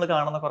ആദ്യമായിട്ട് നമ്മൾ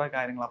കാണുന്ന കുറെ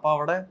കാര്യങ്ങൾ. അപ്പൊ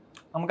അവിടെ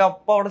നമുക്ക്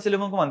അവിടെ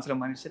ചെല്ലുമ്പോൾ നമുക്ക്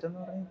മനസ്സിലാവും മനുഷ്യരെന്ന്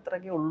പറഞ്ഞാൽ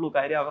ഇത്രയൊക്കെ ഉള്ളൂ.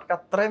 കാര്യം അവർക്ക്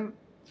അത്രയും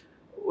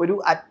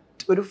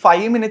ഒരു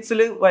 5 minutes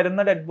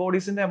വരുന്ന ഡെഡ്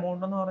ബോഡീസിന്റെ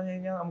എമൗണ്ട് എന്ന് പറഞ്ഞു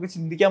കഴിഞ്ഞാൽ നമുക്ക്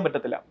ചിന്തിക്കാൻ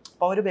പറ്റത്തില്ല.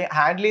 അപ്പൊ അവർ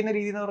ഹാൻഡിൽ ചെയ്യുന്ന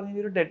രീതി എന്ന് പറഞ്ഞു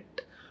കഴിഞ്ഞാൽ ഒരു ഡെഡ്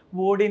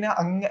ബോഡീനെ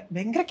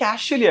ഭയങ്കര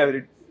കാഷ്വലി അവർ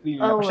ഡീൽ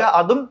ചെയ്യുക. പക്ഷെ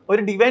അതും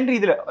ഒരു ഡിവൈൻ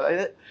രീതിയിൽ,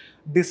 അതായത്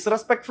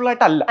ഡിസ്റെസ്പെക്ട്ഫുൾ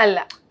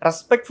ആയിട്ടല്ല,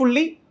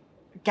 റെസ്പെക്ട്ഫുള്ളി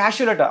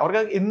കാഷ്വൽ ആയിട്ട്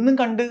അവർക്ക് എന്നും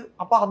കണ്ട്.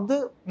 അപ്പൊ അത്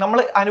നമ്മൾ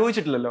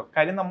അനുഭവിച്ചിട്ടില്ലല്ലോ.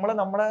 കാര്യം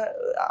നമ്മുടെ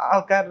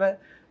ആൾക്കാരുടെ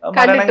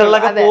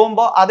മരണങ്ങളിലൊക്കെ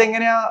പോകുമ്പോ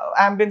അതെങ്ങനെയാ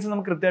ആംബിയൻസ്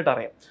നമുക്ക് കൃത്യമായിട്ട്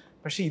അറിയാം.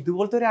 പക്ഷെ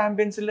ഇതുപോലത്തെ ഒരു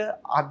ആംബിയൻസിൽ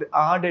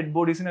ആ ഡെഡ്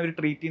ബോഡീസിനെ അവർ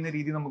ട്രീറ്റ് ചെയ്യുന്ന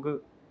രീതി നമുക്ക്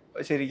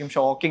ശരിക്കും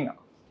ഷോക്കിംഗ്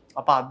ആണ്.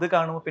 അപ്പൊ അത്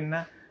കാണുമ്പോൾ പിന്നെ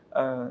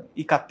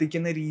ഈ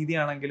കത്തിക്കുന്ന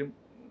രീതിയാണെങ്കിലും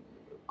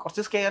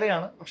കുറച്ച്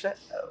സ്കെയറിയാണ്, പക്ഷെ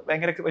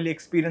ഭയങ്കര വലിയ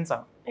എക്സ്പീരിയൻസ്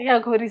ആണ്.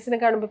 യാഗോരീസിനെ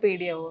കാണുമ്പോൾ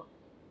പേടിയാവോ?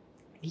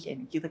 ഇല്ല,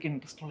 എനിക്ക് ഇതൊക്കെ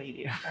ഇൻട്രസ്റ്റ് ഉള്ള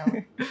ഏരിയ.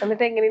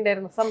 എന്നിട്ട്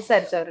എങ്ങനെയുണ്ടായിരുന്നു?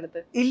 സംസാരിച്ചോ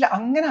അവരുടെ? ഇല്ല,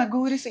 അങ്ങനെ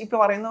അഗോരീസ് ഇപ്പൊ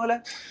പറയുന്ന പോലെ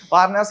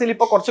വാരണാസിയിൽ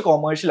ഇപ്പൊ കുറച്ച്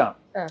കൊമേഴ്ഷ്യലാണ്,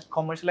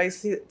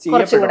 കൊമേഴ്ഷ്യലൈസ്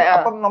ചെയ്യപ്പെടും.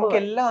 അപ്പം നമുക്ക്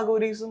എല്ലാ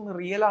അഗോരീസും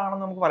റിയൽ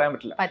ആണെന്ന് നമുക്ക് പറയാൻ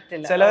പറ്റില്ല.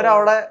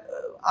 ചിലവരവിടെ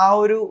ആ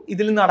ഒരു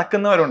ഇതിൽ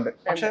നടക്കുന്നവരുണ്ട്.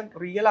 പക്ഷെ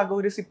റിയൽ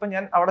അഗോരീസ് ഇപ്പൊ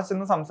ഞാൻ അവിടെ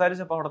ചെന്ന്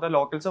സംസാരിച്ചപ്പോ അവിടുത്തെ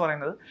ലോക്കൽസ്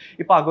പറയുന്നത്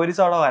ഇപ്പൊ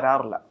അഗോരീസ് അവിടെ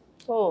വരാറില്ല.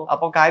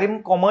 അപ്പൊ കാര്യം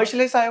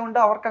കൊമേഴ്ഷ്യലൈസ് ആയതുകൊണ്ട്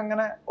അവർക്ക്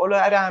അങ്ങനെ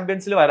ഒരു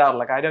ആംബിയൻസിൽ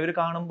വരാറില്ല. കാര്യം അവർ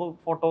കാണുമ്പോൾ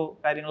ഫോട്ടോ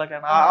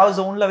കാര്യങ്ങളൊക്കെയാണ്, ആ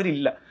സോണിൽ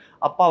അവരില്ല.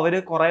 അപ്പൊ അവര്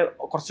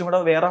കുറച്ചും കൂടെ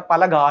വേറെ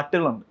പല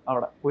ഘാട്ടുകളുണ്ട്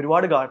അവിടെ,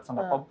 ഒരുപാട് ഘാട്ട്സ്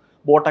ഉണ്ട്. അപ്പം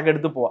ബോട്ടൊക്കെ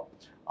എടുത്ത് പോവാം.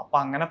 അപ്പൊ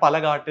അങ്ങനെ പല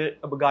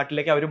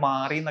ഘാട്ടിലേക്ക് അവർ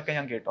മാറി എന്നൊക്കെ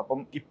ഞാൻ കേട്ടു. അപ്പം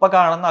ഇപ്പൊ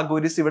കാണുന്ന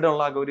അഗോരീസ്, ഇവിടെ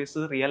ഉള്ള അഗോരീസ്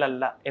റിയൽ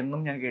അല്ല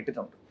എന്നും ഞാൻ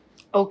കേട്ടിട്ടുണ്ട്.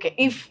 ഓക്കെ,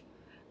 ഇഫ്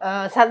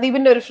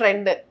സന്ദീപിന്റെ ഒരു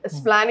front is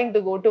planning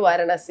to go to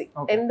Varanasi,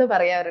 എന്ത്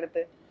പറയാ അവരുടെ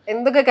അടുത്ത്?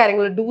 എന്തൊക്കെ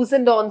കാര്യങ്ങൾ, ഡൂസ്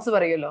ആൻഡ് ഡോൺസ്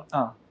പറയുമല്ലോ,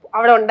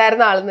 അവിടെ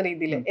ഉണ്ടായിരുന്ന ആളെന്ന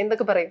രീതിയിൽ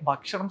എന്തൊക്കെ പറയും?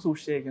 ഭക്ഷണം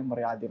സൂക്ഷിച്ചു കഴിക്കാൻ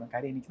പറയാം ആദ്യമേ.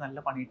 കാര്യം എനിക്ക് നല്ല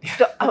പണി കിട്ടി.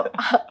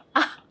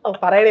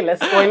 പറയണില്ല,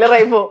 സ്പോയിലർ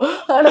ആയി പോകും.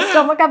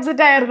 സ്റ്റൊമക്ക്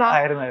അപ്സെറ്റ്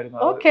ആയിരുന്നു.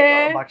 ഓക്കേ,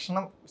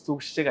 ഭക്ഷണം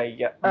സൂക്ഷിച്ച്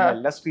കഴിക്കാം.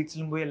 എല്ലാ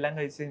സ്ട്രീറ്റ്സിലും പോയി എല്ലാം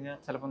കഴിച്ചു കഴിഞ്ഞാൽ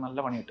ചിലപ്പോ നല്ല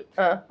പണി കിട്ടും.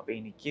 അപ്പൊ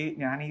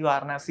ഞാൻ ഈ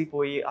വാരണാസി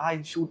പോയി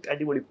ഷൂട്ട്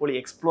അടിപൊളി പൊളി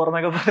എക്സ്പ്ലോർ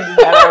എന്നൊക്കെ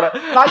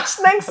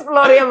ഭക്ഷണം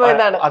എക്സ്പ്ലോർ ചെയ്യാൻ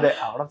പോയതാണ്. അതെ,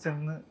 അവിടെ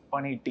ചെന്ന്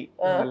പണി കിട്ടി.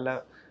 നല്ല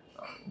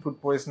ഫുഡ്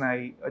പോയ്സൺ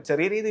ആയി.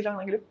 ചെറിയ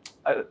രീതിയിലാണെങ്കിലും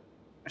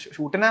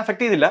ഷൂട്ടിനെ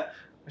അഫക്ട് ചെയ്തില്ല,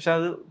 പക്ഷെ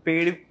അത്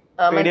പേടിയായി.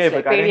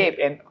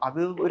 അത്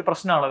ഒരു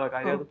പ്രശ്നമാണല്ലോ,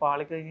 കാര്യം അത്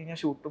പാളി കഴിഞ്ഞ് കഴിഞ്ഞാൽ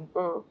ഷൂട്ടും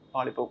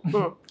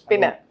പാളിപ്പോകും.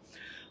 പിന്നെ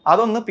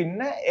അതൊന്ന്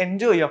പിന്നെ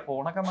എൻജോയ് ചെയ്യാം,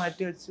 ഫോണൊക്കെ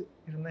മാറ്റി വെച്ച്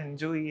ഇരുന്ന്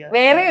എൻജോയ് ചെയ്യാം.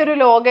 വേറെ ഒരു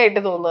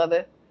ലോകമായിട്ട് തോന്നുന്നു അത്.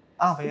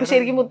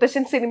 ശരിക്കും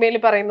മുത്തശ്ശൻ സിനിമയിൽ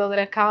പറയുന്നത്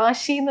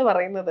കാശി എന്ന്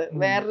പറയുന്നത്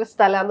വേറൊരു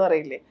സ്ഥലം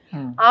പറയില്ലേ,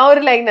 ആ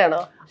ഒരു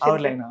ലൈനാണോ?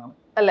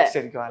 അല്ലെ,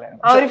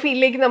 ആ ഒരു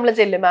ഫീലിലേക്ക് നമ്മൾ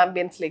ചെല്ലും,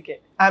 ആംബിയൻസിലേക്ക്.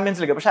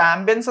 പക്ഷെ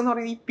ആംബിയൻസ് എന്ന്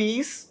പറയുന്നത് ഈ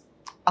പീസ്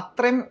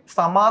അത്രയും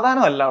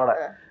സമാധാനമല്ല അവിടെ.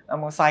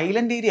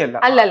 സൈലന്റ് ഏരിയ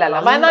അല്ല,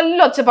 നല്ല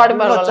ഒച്ചപ്പാടും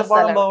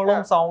ബഹളവും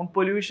സൗണ്ട്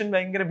പൊല്യൂഷൻ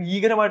ഭയങ്കര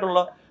ഭീകരമായിട്ടുള്ള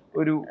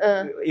ഒരു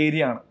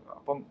ഏരിയ ആണ്.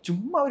 അപ്പം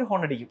ചുമ്മാ ഒരു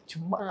ഹോൺ അടിക്കും,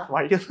 ചുമ്മാ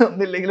വഴിയൊന്നും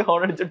ഒന്നില്ലെങ്കിൽ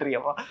ഹോൺ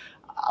അടിച്ചോണ്ടിരിക്കും. അപ്പൊ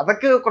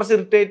അതൊക്കെ കുറച്ച്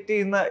ഇറിറ്റേറ്റ്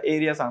ചെയ്യുന്ന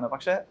ഏരിയാസ് ആണ്.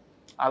 പക്ഷെ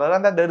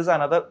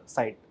അനദർ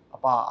സൈഡ്.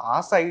 അപ്പൊ ആ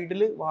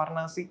സൈഡില്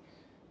വാരണാസി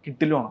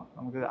കിട്ടില്ലാണ്.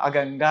 നമുക്ക് ആ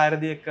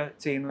ഗംഗാരതിയൊക്കെ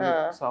ചെയ്യുന്ന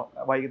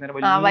വൈകുന്നേരം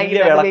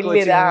വലിയ വിളക്ക്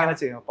വെച്ച് ഇങ്ങനെ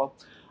ചെയ്യും. അപ്പൊ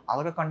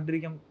അതൊക്കെ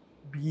കണ്ടിരിക്കാൻ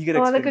ഭീകര.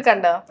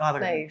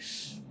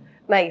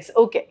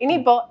 ഓക്കെ,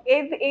 ഇനിയിപ്പോ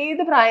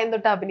ഏത് പ്രായം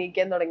തൊട്ട്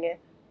അഭിനയിക്കാൻ തുടങ്ങിയ?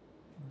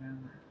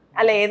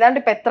 അല്ല, ഏതാണ്ട്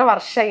ഇപ്പൊ എത്ര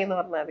വർഷമായി എന്ന്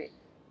പറഞ്ഞാൽ മതി.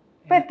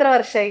 ഇപ്പൊ എത്ര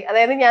വർഷമായി?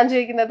 അതായത് ഞാൻ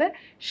ചോദിക്കുന്നത്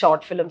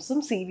ഷോർട്ട് ഫിലിംസും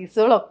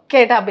സീരീസുകളും ഒക്കെ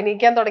ആയിട്ട്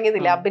അഭിനയിക്കാൻ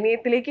തുടങ്ങിയതില്ല,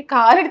 അഭിനയത്തിലേക്ക്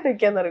കാലെടുത്ത്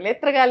വെക്കാന്ന് അറിയില്ല.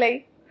 എത്ര കാലായി?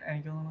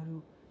 എനിക്ക് തോന്നുന്നു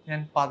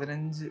ഞാൻ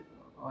 15,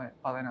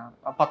 16,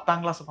 10ാം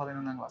ക്ലാസ്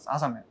 11ാം ക്ലാസ് ആ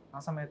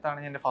സമയത്താണ്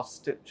ഞാൻ എന്റെ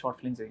ഫസ്റ്റ് ഷോർട്ട്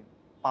ഫിലിം ചെയ്യുന്നത്.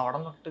 അപ്പൊ അവിടെ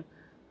തൊട്ട്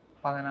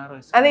 16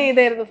 വയസ്സ്. അത്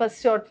ഏതായിരുന്നു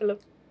first short film?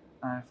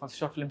 First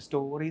short film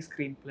story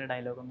screen play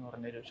dialogue എന്ന്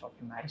പറഞ്ഞൊരു ഷോർട്ട്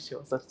ഫിലിം.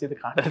 സെർച്ച് ചെയ്ത്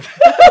കാണരുത്.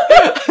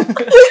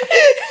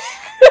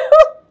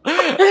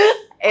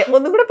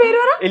 ഒന്നും കൂടെ പേര്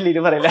പറ. ഇല്ല,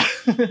 ഇത് പറയില്ല.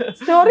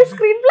 Story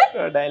screen play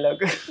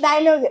dialogue.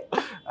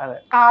 അതെ,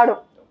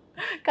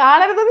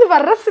 കാണരുതെന്ന്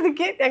പറഞ്ഞ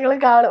സ്ഥിതിക്ക് ഞങ്ങൾ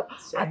കാണും.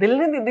 അതിൽ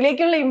നിന്ന്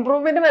ഇതിലേക്കുള്ള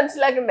ഇമ്പ്രൂവ്മെന്റ്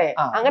മനസ്സിലാക്കണ്ടേ?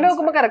 അങ്ങനെ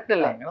നോക്കുമ്പോ കറക്റ്റ്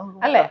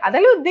അല്ലേ?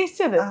 അതല്ലേ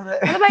ഉദ്ദേശിച്ചത്?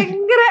 അത്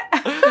ഭയങ്കര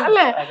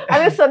അല്ലേ?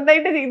 അത്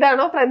സ്വന്തമായിട്ട്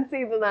ചെയ്താണോ ഫ്രണ്ട്സ്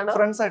ചെയ്തതാണോ?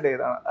 ഫ്രണ്ട്സ് ആയിട്ട്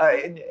ചെയ്താണ്.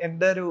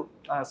 എന്റെ ഒരു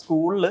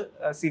സ്കൂളില്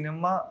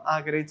സിനിമ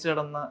ആഗ്രഹിച്ചു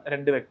കിടന്ന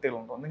 2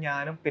 വ്യക്തികളുണ്ട്. ഒന്ന്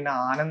ഞാനും പിന്നെ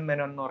ആനന്ദ്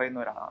മേനോൻ എന്ന് പറയുന്ന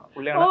ഒരാളാണ്.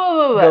 പുള്ളിയാണ്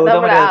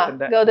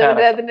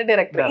ഗൗതമന്റെ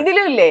ഡയറക്ടർ.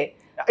 ഇതിലും ഇല്ലേ?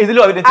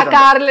 ഇതിലും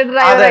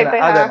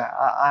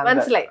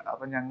മനസ്സിലായി.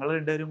 അപ്പൊ ഞങ്ങൾ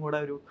 2പേരും കൂടെ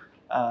ഒരു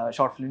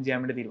ഷോർട്ട് ഫിലിം ചെയ്യാൻ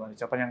വേണ്ടി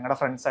തീരുമാനിച്ചു. അപ്പൊ ഞങ്ങളുടെ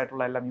ഫ്രണ്ട്സ്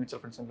ആയിട്ടുള്ള എല്ലാ മ്യൂച്വൽ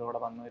ഫ്രണ്ട്സിന്റെ കൂടെ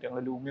വന്നു ഞങ്ങൾ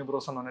ലൂമിയോ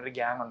ബ്രോസ് എന്ന് പറഞ്ഞൊരു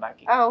ഗ്യാങ്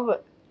ഉണ്ടാക്കി.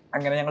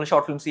 അങ്ങനെ ഞങ്ങൾ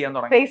ഷോർട്ട് ഫിലിംസ് ചെയ്യാൻ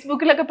തുടങ്ങി.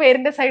 ഫേസ്ബുക്കിലൊക്കെ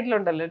പേരിന്റെ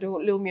സൈഡിലുണ്ടല്ലോ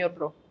ലൂമിയോ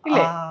ബ്രോ.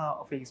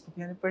 ഫേസ്ബുക്ക്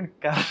ഞാനിപ്പോ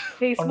എടുക്കാറ്.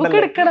 ഫേസ്ബുക്ക്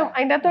എടുക്കണം,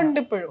 അതിന്റെ അകത്തുണ്ട്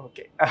ഇപ്പോഴും.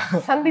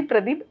 സന്ദീപ്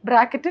പ്രദീപ്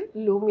ബ്രാക്കറ്റിൽ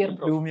ലൂമിയർ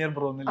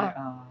ബ്രോ.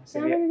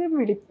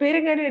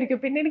 വിളിപ്പേരും കാര്യമായിരിക്കും.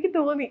 പിന്നെ എനിക്ക്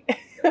തോന്നി.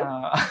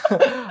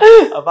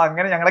 അപ്പൊ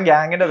അങ്ങനെ ഞങ്ങളുടെ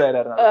ഗ്യാങ്ങിന്റെ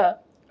പേരായിരുന്നു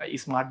ഈ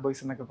സ്മാർട്ട്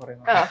ബോയ്സ് എന്നൊക്കെ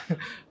പറയുന്നത്.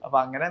 അപ്പൊ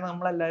അങ്ങനെ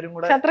നമ്മളെല്ലാരും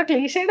കൂടെ അത്ര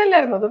ക്ലീഷേഡ്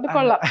അല്ലായിരുന്നു, അതുകൊണ്ട്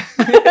കൊള്ളാം.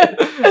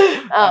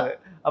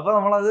 അപ്പൊ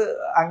നമ്മളത്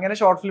അങ്ങനെ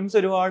ഷോർട്ട് ഫിലിംസ്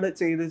ഒരുപാട്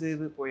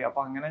ചെയ്ത് പോയി. അപ്പൊ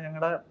അങ്ങനെ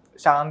ഞങ്ങളുടെ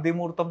ശാന്തി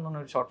മുഹൂർത്തം എന്ന്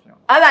പറഞ്ഞൊരു ഷോർട്ട് ഫിലിം.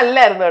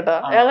 അതല്ലായിരുന്നു കേട്ടോ,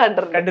 ഞാൻ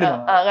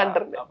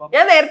കണ്ടിട്ടുണ്ട്.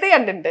 ഞാൻ നേരത്തെ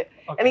കണ്ടിട്ടുണ്ട്.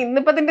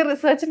 ഇന്നിപ്പോ അതിന്റെ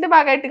റിസർച്ചിന്റെ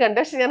ഭാഗമായിട്ട് കണ്ടു,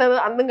 പക്ഷെ ഞാൻ അത്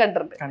അന്നും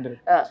കണ്ടിട്ടുണ്ട്.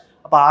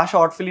 അപ്പൊ ആ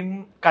ഷോർട്ട് ഫിലിം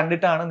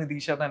കണ്ടിട്ടാണ്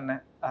നിതീഷ തന്നെ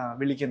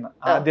വിളിക്കുന്നത്,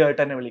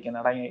 ആദ്യമായിട്ട് തന്നെ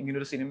വിളിക്കുന്നത്. ഇങ്ങനെ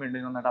ഒരു സിനിമ ഉണ്ട്,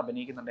 നന്നായിട്ട്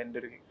അഭിനയിക്കുന്നുണ്ട്, എന്റെ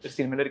ഒരു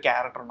സിനിമയിൽ ഒരു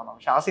ക്യാരക്ടർ ഉണ്ടെന്നാണ്.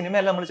 പക്ഷെ ആ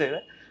സിനിമയല്ല നമ്മൾ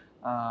ചെയ്തത്,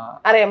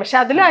 അറിയാം. പക്ഷെ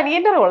അതിലും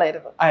അനിയന്റെ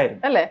റോളായിരുന്നു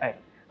അല്ലേ?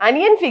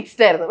 അനിയൻ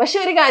ഫിക്സ്ഡ് ആയിരുന്നു. പക്ഷെ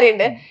ഒരു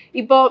കാര്യമുണ്ട്,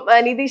 ഇപ്പൊ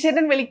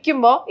നിതീഷേട്ടൻ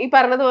വിളിക്കുമ്പോ ഈ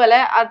പറഞ്ഞതുപോലെ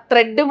ആ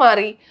ത്രെഡ്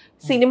മാറി,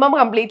 സിനിമ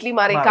കംപ്ലീറ്റ്ലി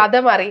മാറി, കഥ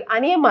മാറി,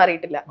 അനിയൻ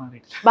മാറിയിട്ടില്ല.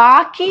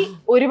 ബാക്കി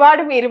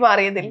ഒരുപാട് പേര്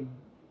മാറിയതിൽ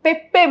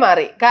പെപ്പെ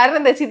മാറി. കാരണം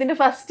എന്താ വെച്ചാൽ ഇതിന്റെ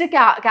ഫസ്റ്റ്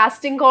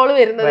കാസ്റ്റിംഗ് കോള്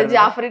വരുന്നത്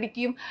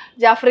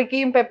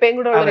ജാഫ്രിക്കയും പെപ്പയും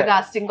കൂടെ ഉള്ള ഒരു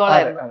കാസ്റ്റിംഗ് കോൾ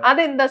ആയിരുന്നു.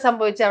 അതെന്താ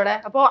സംഭവിച്ചത് അവിടെ?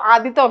 അപ്പൊ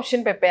ആദ്യത്തെ ഓപ്ഷൻ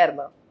പെപ്പ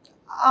ആയിരുന്നു.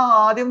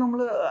 ആദ്യം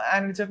നമ്മള്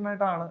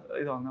ആനിച്ചേട്ടനായിട്ടാണ്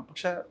ഇത് വന്നത്.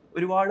 പക്ഷെ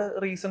ഒരുപാട്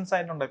റീസൺസ്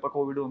ആയിട്ടുണ്ട്. ഇപ്പൊ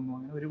കോവിഡ് വന്നു,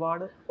 അങ്ങനെ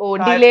ഒരുപാട്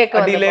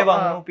ഡിലേ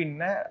വന്നു.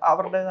 പിന്നെ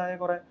അവരുടേതായ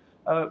കുറെ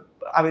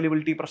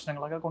അവൈലബിലിറ്റി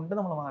പ്രശ്നങ്ങളൊക്കെ കൊണ്ട്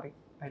നമ്മൾ മാറി.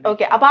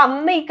 ഓക്കെ, അപ്പൊ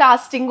അന്ന് ഈ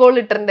കാസ്റ്റിംഗ് കോൾ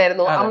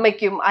ഇട്ടിട്ടുണ്ടായിരുന്നു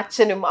അമ്മയ്ക്കും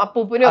അച്ഛനും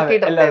അപ്പൂപ്പനും ഒക്കെ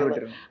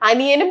ഇട്ടിട്ടുണ്ടായിരുന്നു.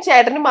 അനിയനും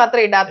ചേട്ടനും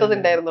മാത്രമേ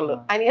ഇടാത്തതുണ്ടായിരുന്നുള്ളൂ.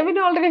 അനിയൻ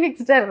പിന്നെ ഓൾറെഡി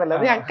ഫിക്സ്ഡ് ആയിരുന്നല്ലോ,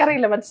 അത്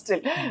ഞങ്ങൾക്കറിയില്ല. ബട്ട്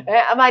സ്റ്റിൽ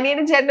അപ്പൊ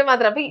അനിയനും ചേട്ടനും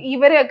മാത്രം. അപ്പൊ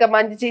ഇവരൊക്കെ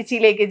Manju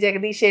ചേച്ചിയിലേക്ക്,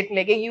 Jagdish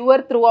ചേട്ടനിലേക്ക് you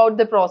are through out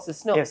the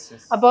process no?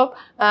 അപ്പൊ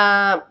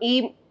ഈ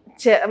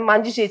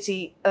മഞ്ജു ചേച്ചി,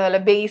 അതുപോലെ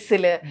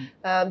ബേസില്,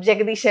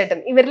 ജഗദീഷ് ചേട്ടൻ,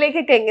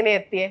 ഇവരിലേക്കൊക്കെ എങ്ങനെയാ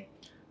എത്തിയേ?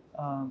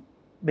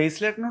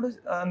 ബേസിലേട്ടനോട്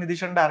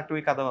നിതീഷേട്ടൻ ഡയറക്റ്റ്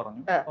പോയി കഥ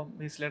പറഞ്ഞു. അപ്പൊ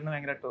ബേസിലേട്ടന്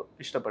ഭയങ്കരമായിട്ട്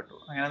ഇഷ്ടപ്പെട്ടു.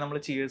 അങ്ങനെ നമ്മൾ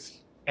ചിയേഴ്സ്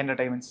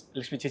എന്റർടൈൻമെന്റ്സ്,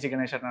 ലക്ഷ്മി ചേച്ചി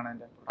ഗണേശേട്ടനാണ്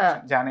എന്റെ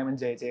ജാനേമൻ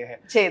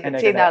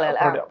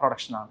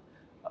പ്രൊഡക്ഷനാണ്.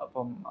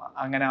 അപ്പം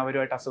അങ്ങനെ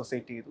അവരുമായിട്ട്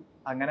അസോസിയേറ്റ് ചെയ്തു.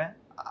 അങ്ങനെ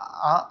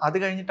അത്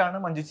കഴിഞ്ഞിട്ടാണ്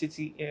മഞ്ജു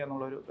ചേച്ചി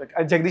എന്നുള്ളൊരു,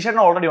 ജഗദീഷ്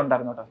ചേട്ടൻ ഓൾറെഡി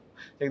ഉണ്ടായിരുന്നു കേട്ടോ.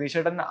 ജഗദീഷ്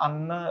ചേട്ടൻ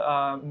അന്ന്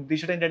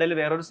നിതീഷ് ചേട്ടൻ്റെ ഇടയിൽ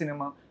വേറൊരു സിനിമ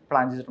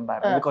പ്ലാൻ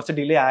ചെയ്തിട്ടുണ്ടായിരുന്നു, കുറച്ച്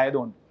ഡിലേ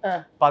ആയതുകൊണ്ട്.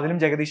 അപ്പൊ അതിലും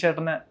ജഗദീഷ്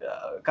ചേട്ടന്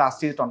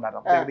കാസ്റ്റ്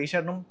ചെയ്തിട്ടുണ്ടായിരുന്നു. ജഗദീഷ്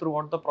ചേട്ടനും through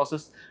out the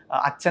process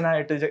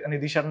അച്ഛനായിട്ട്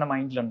Nitish ചേട്ടന്റെ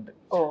മൈൻഡിലുണ്ട്.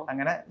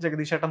 അങ്ങനെ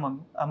ജഗദീഷ് ചേട്ടൻ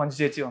വന്നു, മഞ്ജു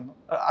ചേച്ചി വന്നു.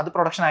 അത്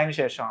പ്രൊഡക്ഷൻ ആയതിനു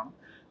ശേഷമാണ്.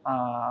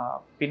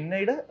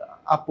 പിന്നീട്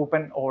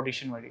അപ്പൂപ്പൻ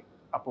ഓഡിഷൻ വഴി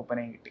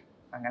അപ്പൂപ്പനെയും കിട്ടി.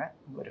 അങ്ങനെ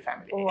ഒരു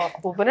ഫാമിലി.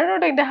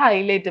 അപ്പൂപ്പനോട് ഇതിന്റെ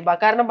ഹൈലൈറ്റ്,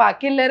 കാരണം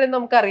ബാക്കി എല്ലാരും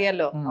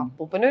നമുക്കറിയാലോ,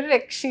 അപ്പൂപ്പനൊരു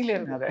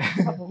രക്ഷയില്ലായിരുന്നു.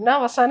 അപ്പൂപ്പന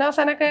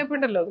അവസാനമൊക്കെ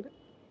ആയപ്പോണ്ടല്ലോ.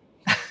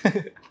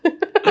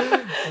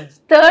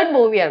 തേർഡ്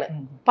മൂവിയാണ്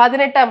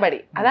 18-ാം പടി.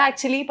 അത്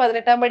ആക്ച്വലി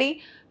 18-ാം പടി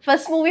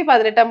ഫസ്റ്റ് മൂവി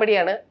 18-ാം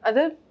പടിയാണ്.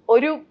 അത്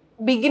ഒരു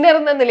ബിഗിനർ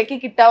എന്ന നിലയ്ക്ക്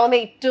കിട്ടാവുന്ന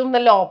ഏറ്റവും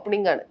നല്ല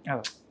ഓപ്പണിംഗ് ആണ്.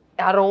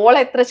 ആ റോൾ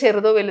എത്ര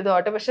ചെറുതോ വലുതോ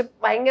ആട്ടെ, പക്ഷെ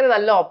ഭയങ്കര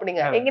നല്ല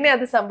ഓപ്പണിംഗ് ആണ്. എങ്ങനെയാ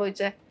അത്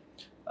സംഭവിച്ചേ?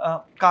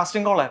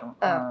 കാസ്റ്റിംഗ് കോൾ ആയിരുന്നു.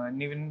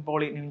 നിവിൻ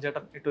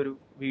ചേട്ടൻ ഇട്ടൊരു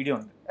വീഡിയോ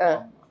ഉണ്ട്,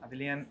 അതിൽ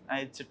ഞാൻ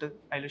അയച്ചിട്ട്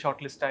അതിൽ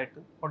ഷോർട്ട് ലിസ്റ്റ് ആയിട്ട്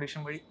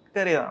ഓഡിഷൻ വഴി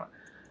കയറിയതാണ്.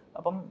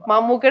 അപ്പം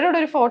മമ്മൂക്കയുടെ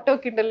ഒരു ഫോട്ടോ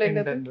ഒക്കെ ഉണ്ടല്ലോ.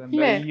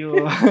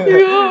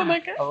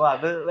 അപ്പൊ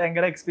അത്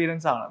ഭയങ്കര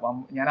എക്സ്പീരിയൻസ് ആണ്.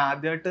 ഞാൻ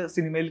ആദ്യമായിട്ട്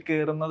സിനിമയിൽ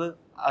കയറുന്നത്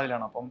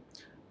അതിലാണ്. അപ്പം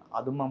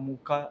അതും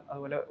മമ്മൂക്ക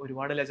അതുപോലെ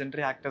ഒരുപാട്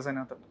ലെജൻഡറി ആക്ടേഴ്സ്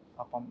അതിനകത്തുണ്ട്.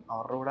 അപ്പം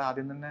അവരുടെ കൂടെ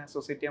ആദ്യം തന്നെ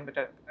അസോസിയേറ്റ് ചെയ്യാൻ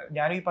പറ്റുക,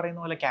 ഞാനും ഈ പറയുന്ന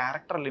പോലെ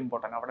ക്യാരക്ടർ അല്ല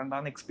ഇമ്പോർട്ടൻറ്റ്, അവിടെ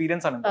ഉണ്ടാകുന്ന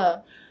എക്സ്പീരിയൻസ് ആണ്.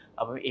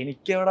 അപ്പൊ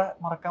എനിക്കവിടെ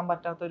മറക്കാൻ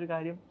പറ്റാത്ത ഒരു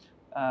കാര്യം,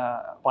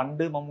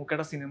 പണ്ട്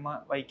മമ്മൂക്കയുടെ സിനിമ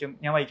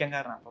ഞാൻ വൈക്കം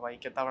കാരനാണ്. അപ്പൊ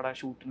വൈക്കത്ത് അവിടെ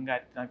ഷൂട്ടിനും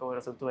കാര്യത്തിനൊക്കെ ഓരോ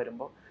സ്ഥലത്ത്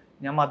വരുമ്പോൾ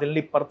ഞാൻ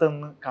മതിലിന്റെ ഇപ്പുറത്ത്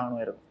നിന്ന്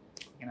കാണുമായിരുന്നു,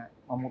 ഇങ്ങനെ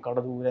മമ്മൂക്ക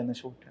അവിടെ ദൂരെ നിന്ന്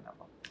ഷൂട്ട് ചെയ്യുന്നത്.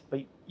 അപ്പൊ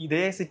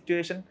ഇതേ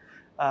സിറ്റുവേഷൻ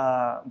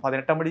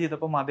 18-ാം പടി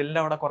ചെയ്തപ്പോൾ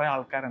മതിലിന്റെ അവിടെ കുറെ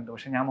ആൾക്കാരുണ്ട്,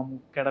 പക്ഷെ ഞാൻ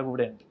മമ്മൂക്കയുടെ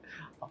കൂടെ ഉണ്ട്.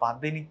 അപ്പൊ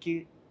അതെനിക്ക്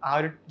ആ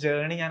ഒരു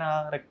ജേർണി ഞാൻ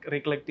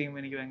റീകളക്ട്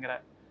ചെയ്യുമ്പോൾ എനിക്ക് ഭയങ്കര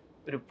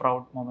ഒരു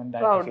പ്രൗഡ് മൊമെന്റ്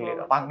ആയിട്ട് ഫീൽ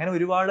ചെയ്തു. അപ്പൊ അങ്ങനെ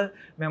ഒരുപാട്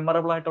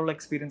മെമ്മറബിൾ ആയിട്ടുള്ള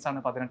എക്സ്പീരിയൻസ് ആണ്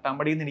 18-ാം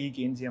പടിയിൽ നിന്ന് എനിക്ക്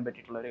ഗെയിൻ ചെയ്യാൻ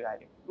പറ്റിയിട്ടുള്ള ഒരു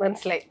കാര്യം.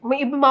 മനസ്സിലായി.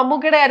 ഇപ്പൊ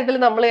മമ്മൂക്കയുടെ കാര്യത്തിൽ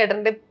നമ്മൾ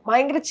കേട്ടിട്ടുണ്ട്,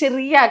 ഭയങ്കര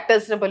ചെറിയ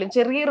ആക്ടേഴ്സിനെ പോലും,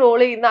 ചെറിയ റോൾ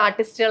ചെയ്യുന്ന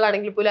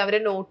ആർട്ടിസ്റ്റുകളാണെങ്കിൽ പോലും അവരെ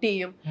നോട്ട്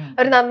ചെയ്യും,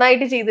 അവർ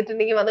നന്നായിട്ട്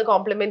ചെയ്തിട്ടുണ്ടെങ്കിൽ വന്ന്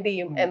കോംപ്ലിമെന്റ്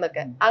ചെയ്യും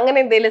എന്നൊക്കെ. അങ്ങനെ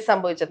എന്തെങ്കിലും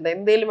സംഭവിച്ചിട്ടുണ്ടോ?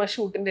 എന്തെങ്കിലും ആ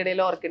ഷൂട്ടിന്റെ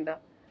ഇടയിൽ ഓർക്കുണ്ടോ?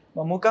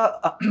 മമ്മൂക്ക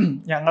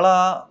ഞങ്ങളാ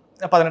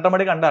 18-ാം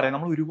പടി കണ്ടറിയാം,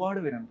 നമ്മൾ ഒരുപാട്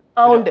പേരുണ്ട്.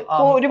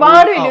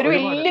 ഒരുപാട് ഒരു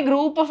വലിയ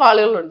ഗ്രൂപ്പ് ഓഫ്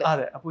ആളുകളുണ്ട്.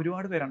 അതെ, അപ്പൊ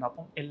ഒരുപാട് പേരുണ്ട്.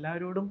 അപ്പം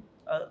എല്ലാവരോടും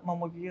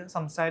മമ്മൂക്ക്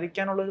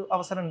സംസാരിക്കാനുള്ള ഒരു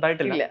അവസരം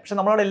ഉണ്ടായിട്ടില്ല. പക്ഷെ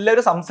നമ്മളവിടെ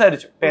എല്ലാവരും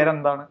സംസാരിച്ചു,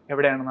 പേരെന്താണ്,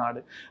 എവിടെയാണ് നാട്,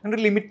 അങ്ങനെ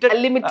ലിമിറ്റഡ്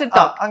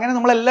അങ്ങനെ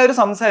നമ്മളെല്ലാവരും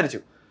സംസാരിച്ചു.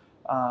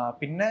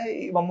 പിന്നെ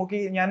മമ്മൂക്ക്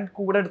ഞാൻ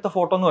കൂടെ എടുത്ത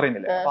ഫോട്ടോ എന്ന്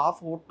പറയുന്നില്ല, അപ്പൊ ആ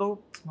ഫോട്ടോ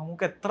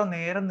നമുക്ക് എത്ര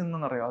നേരം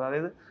നിന്നെന്നറിയോ.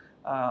 അതായത്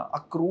ആ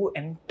ക്രൂ,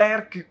 എൻറ്റയർ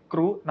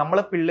ക്രൂ,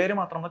 നമ്മളെ പിള്ളേര്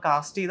മാത്രം, നമ്മൾ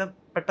കാസ്റ്റ്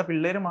ചെയ്തപ്പെട്ട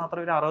പിള്ളേര് മാത്രം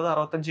ഒരു 60,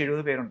 65,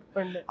 70 പേരുണ്ട്.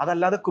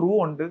 അതല്ലാതെ ക്രൂ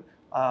ഉണ്ട്,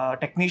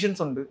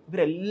 ടെക്നീഷ്യൻസ് ഉണ്ട്.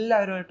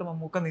 ഇവരെല്ലാവരുമായിട്ട്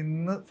മമ്മൂക്ക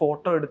നിന്ന്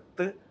ഫോട്ടോ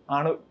എടുത്ത്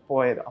ആണ്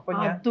പോയത്. അപ്പൊ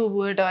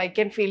ഐ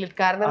ക്യാൻ ഫീൽ ഇറ്റ്.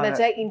 കാരണം എന്താ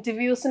വെച്ചാൽ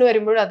ഇന്റർവ്യൂസിന്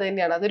വരുമ്പോഴും അത്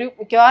തന്നെയാണ്. അതൊരു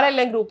മിക്കവാറും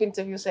എല്ലാം ഗ്രൂപ്പ്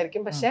ഇന്റർവ്യൂസ്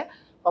ആയിരിക്കും, പക്ഷെ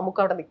നമുക്ക്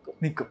അവിടെ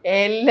നിൽക്കും.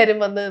 എല്ലാരും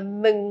വന്ന്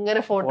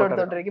ഇങ്ങനെ ഫോട്ടോ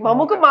എടുത്തോണ്ടിരിക്കും.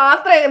 നമുക്ക്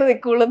മാത്രമേ അങ്ങനെ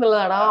നിൽക്കുള്ളൂ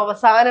എന്നുള്ളതാണ്. ആ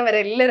അവസാനം വരെ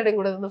എല്ലാവരുടെയും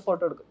കൂടെ നിന്ന്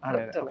ഫോട്ടോ എടുക്കും.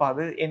 അപ്പൊ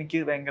അത് എനിക്ക്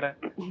ഭയങ്കര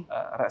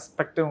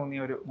റെസ്പെക്ട്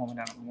തോന്നിയ ഒരു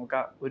മൊമെന്റ് ആണ്.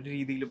 നമുക്ക് ഒരു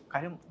രീതിയിലും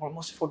കാര്യം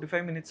ഓൾമോസ്റ്റ്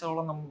 45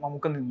 മിനിറ്റ്സോളം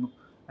നമുക്ക് നിന്നു.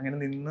 അങ്ങനെ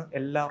നിന്ന്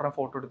എല്ലാവരുടെയും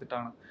ഫോട്ടോ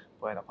എടുത്തിട്ടാണ്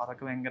പോയത്. അപ്പൊ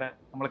അതൊക്കെ ഭയങ്കര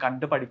നമ്മൾ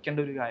കണ്ടു പഠിക്കേണ്ട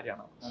ഒരു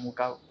കാര്യമാണ്,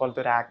 നമുക്ക് പോലത്തെ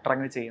ഒരു ആക്ടർ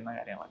അങ്ങനെ ചെയ്യുന്ന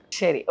കാര്യങ്ങളൊക്കെ.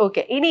 ശരി,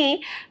 ഓക്കെ. ഇനി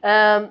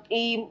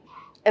ഈ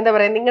എന്താ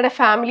പറയാ, നിങ്ങളുടെ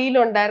ഫാമിലിയിൽ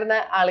ഉണ്ടായിരുന്ന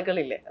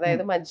ആളുകളില്ലേ,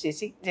 അതായത് മഞ്ജു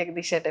ചേച്ചി,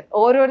 ജഗദീഷ് ചേട്ടൻ,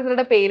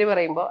 ഓരോരുത്തരുടെ പേര്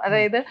പറയുമ്പോൾ,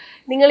 അതായത്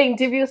നിങ്ങൾ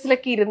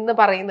ഇന്റർവ്യൂസിലൊക്കെ ഇരുന്ന്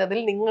പറയുന്നതിൽ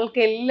നിങ്ങൾക്ക്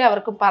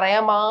എല്ലാവർക്കും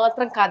പറയാൻ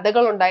മാത്രം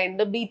കഥകൾ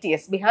ഉണ്ടായിട്ടുണ്ട്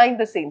BTS, ബിഹൈൻഡ്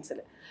ദ സീൻസിൽ.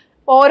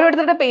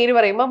 ഓരോരുത്തരുടെ പേര്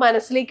പറയുമ്പോൾ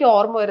മനസ്സിലേക്ക്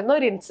ഓർമ്മ വരുന്ന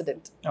ഒരു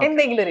ഇൻസിഡന്റ്,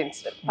 എന്തെങ്കിലും ഒരു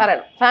ഇൻസിഡന്റ്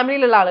പറയണം,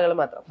 ഫാമിലിയിലുള്ള ആളുകൾ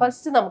മാത്രം.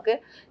 ഫസ്റ്റ് നമുക്ക്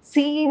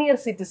സീനിയർ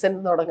സിറ്റിസൺ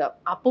തുടങ്ങാം.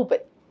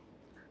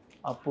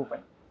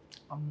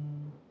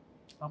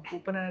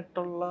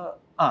 അപ്പൂപ്പനായിട്ടുള്ള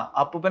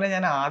അപ്പൂപ്പനെ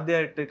ഞാൻ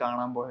ആദ്യമായിട്ട്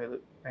കാണാൻ പോയത്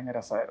ഭയങ്കര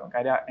രസമായിരുന്നു.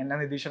 കാര്യം എന്നെ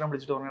നിതീഷനെ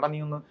വിളിച്ചിട്ട് പറഞ്ഞു, നീ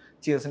ഒന്ന്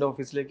ചിയേഴ്സിന്റെ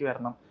ഓഫീസിലേക്ക്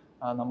വരണം,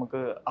 നമുക്ക്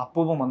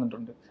അപ്പൂപ്പൻ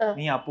വന്നിട്ടുണ്ട്,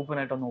 നീ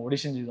അപ്പൂപ്പനായിട്ടൊന്ന്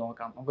ഓഡിഷൻ ചെയ്ത്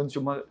നോക്കാം, നമുക്കൊന്ന്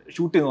ചുമ്മാ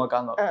ഷൂട്ട് ചെയ്ത്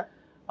നോക്കാന്ന് പറഞ്ഞു.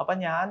 അപ്പൊ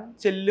ഞാൻ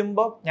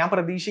ചെല്ലുമ്പോ ഞാൻ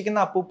പ്രതീക്ഷിക്കുന്ന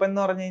അപ്പൂപ്പൻ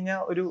എന്ന് പറഞ്ഞു കഴിഞ്ഞാൽ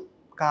ഒരു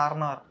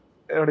കാർണർ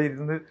ഇവിടെ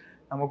ഇരുന്ന്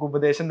നമുക്ക്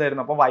ഉപദേശം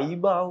തരുന്നു. അപ്പൊ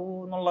വൈബ് ആവൂ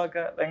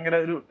എന്നുള്ളതൊക്കെ ഭയങ്കര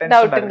ഒരു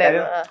ടെൻഷൻ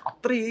ഉണ്ടായിരുന്നു.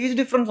 അത്ര ഏജ്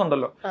ഡിഫറൻസ്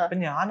ഉണ്ടല്ലോ. അപ്പൊ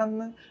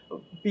ഞാനന്ന്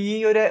ഈ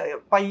ഒരു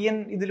പയ്യൻ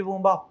ഇതിൽ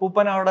പോകുമ്പോ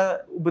അപ്പൂപ്പൻ അവിടെ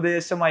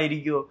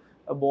ഉപദേശമായിരിക്കുമോ,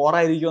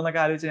 ബോറായിരിക്കുമോ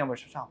എന്നൊക്കെ ആലോചിച്ച് ഞാൻ.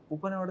 പക്ഷെ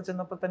അപ്പൂപ്പൻ അവിടെ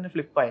ചെന്നപ്പോ തന്നെ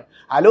ഫ്ലിപ്പായി,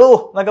 ഹലോ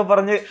എന്നൊക്കെ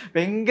പറഞ്ഞ്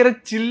ഭയങ്കര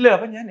ചില്ല്.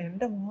 അപ്പൊ ഞാൻ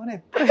എന്റെ മോനെ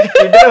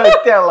എത്ര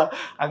വ്യക്തിയാണല്ലോ.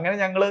 അങ്ങനെ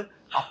ഞങ്ങള്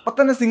അപ്പൊ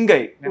തന്നെ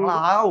സിങ്കായി. ഞങ്ങൾ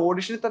ആ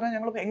ഓഡിഷനിൽ തന്നെ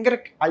ഞങ്ങൾ ഭയങ്കര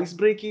ഐസ്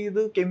ബ്രേക്ക്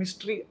ചെയ്ത്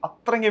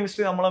അത്രയും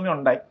കെമിസ്ട്രി നമ്മൾ തമ്മിൽ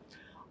ഉണ്ടായി.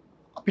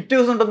 പിറ്റേ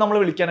ദിവസം തൊട്ട് നമ്മൾ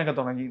വിളിക്കാനൊക്കെ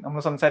തുടങ്ങി, നമ്മൾ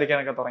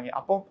സംസാരിക്കാനൊക്കെ തുടങ്ങി.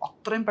 അപ്പോൾ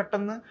അത്രയും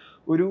പെട്ടെന്ന്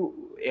ഒരു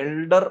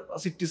എൽഡർ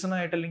സിറ്റിസൺ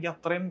ആയിട്ട്, അല്ലെങ്കിൽ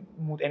അത്രയും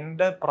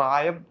എൻ്റെ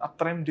പ്രായം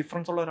അത്രയും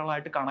ഡിഫറൻസ് ഉള്ള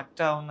ഒരാളായിട്ട്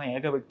കണക്ട് ആവുന്ന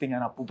ഏക വ്യക്തി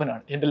ഞാൻ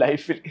അപ്പൂപ്പനാണ് എൻ്റെ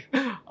ലൈഫിൽ.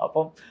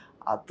 അപ്പം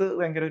അത്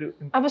ഭയങ്കര ഒരു.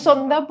 അപ്പൊ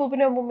സ്വന്തം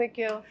അപ്പൂപ്പനും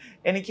അമ്മൂമ്മയ്ക്കോ?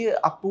 എനിക്ക്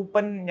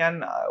അപ്പൂപ്പൻ ഞാൻ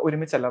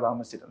ഒരുമിച്ചല്ല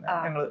താമസിച്ചിരുന്നത്,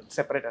 ഞങ്ങൾ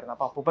സെപ്പറേറ്റ് ആയിരുന്നു.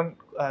 അപ്പൊ അപ്പൂപ്പൻ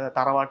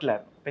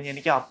തറവാട്ടിലായിരുന്നു. അപ്പൊ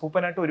എനിക്ക്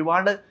അപ്പൂപ്പനായിട്ട്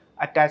ഒരുപാട്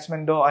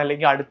അറ്റാച്ച്മെന്റോ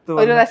അല്ലെങ്കിൽ അടുത്ത്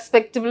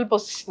റെസ്പെക്റ്റബിൾ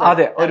പൊസിഷൻ,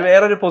 അതെ, ഒരു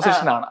വേറൊരു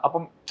പൊസിഷനാണ്.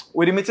 അപ്പം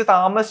ഒരുമിച്ച്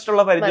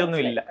താമസിച്ചിട്ടുള്ള പരിചയമൊന്നും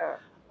ഇല്ല.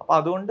 അപ്പൊ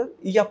അതുകൊണ്ട്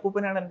ഈ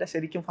അപ്പൂപ്പനാണ് എന്റെ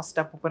ശരിക്കും ഫസ്റ്റ്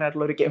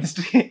അപ്പൂപ്പനായിട്ടുള്ള ഒരു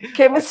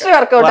കെമിസ്ട്രി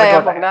വർക്ക്ഔട്ട് ആയ.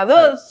 അത്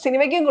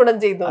സിനിമയ്ക്കും ഗുണം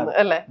ചെയ്തു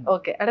അല്ലേ?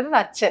 ഓക്കെ. അടുത്തത്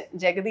അച്ഛൻ,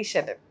 ജഗദീഷ്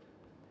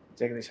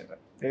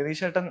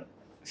ചേട്ടൻ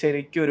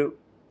ശരിക്കും ഒരു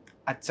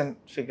അച്ഛൻ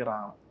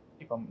ഫിഗറാണ്.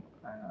 ഇപ്പം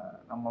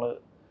നമ്മള്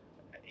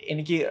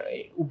എനിക്ക്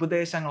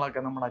ഉപദേശങ്ങളൊക്കെ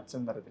നമ്മുടെ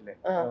അച്ഛൻ തരത്തില്ലേ,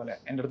 അതുപോലെ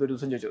എൻ്റെ അടുത്ത് ഒരു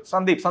ദിവസം ചോദിച്ചു,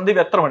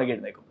 സന്ദീപ് എത്ര മണിക്ക്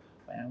എഴുന്നേക്കും?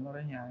 ഞാൻ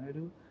പറഞ്ഞു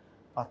ഞാനൊരു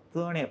 10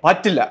 മണി.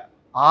 പറ്റില്ല,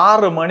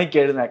 6 മണിക്ക്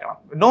എഴുന്നേക്കണം.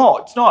 നോ,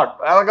 ഇറ്റ്സ് നോട്ട്,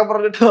 അതൊക്കെ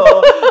പറഞ്ഞിട്ട്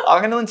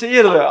അങ്ങനെ ഒന്നും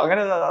ചെയ്യരുത്,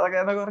 അങ്ങനെ അതൊക്കെ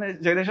എന്നൊക്കെ പറഞ്ഞ്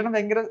ജഗദീഷേട്ടൻ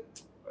ഭയങ്കര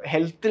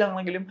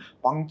ഹെൽത്തിലാണെങ്കിലും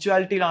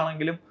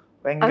പങ്ക്ച്വാലിറ്റിയിലാണെങ്കിലും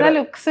ഭയങ്കര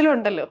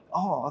ലുക്സിലുണ്ടല്ലോ.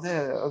 അതെ,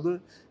 അത്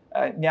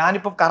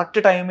ഞാനിപ്പോ കറക്റ്റ്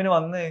ടൈമിന്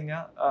വന്നു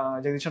കഴിഞ്ഞാൽ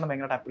ജഗദീഷേട്ടൻ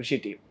ഭയങ്കരമായിട്ട്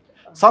അപ്രീഷിയേറ്റ് ചെയ്യും.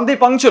 സന്ദീപ്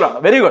പങ്ക്ച്വൽ ആണ്,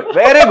 വെരി ഗുഡ്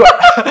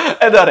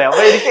എന്താ പറയാ,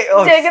 എനിക്ക്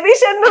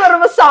ജഗദീഷൻ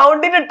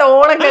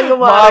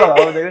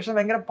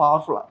ഭയങ്കര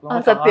പവർഫുൾ ആണ്.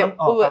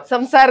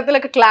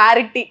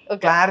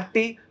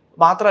 ക്ലാരിറ്റി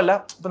മാത്രല്ല,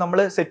 ഇപ്പൊ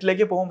നമ്മള്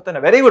സെറ്റിലേക്ക് പോകുമ്പോ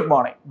തന്നെ വെരി ഗുഡ്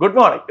മോർണിംഗ്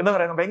എന്ന്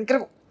പറയുന്നത് ഭയങ്കര,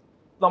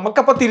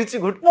 നമുക്കപ്പൊ തിരിച്ച്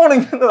ഗുഡ്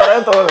മോർണിംഗ് എന്ന്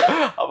പറയാൻ തോന്നും.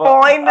 അപ്പൊ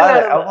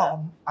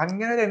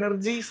അങ്ങനെ ഒരു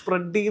എനർജി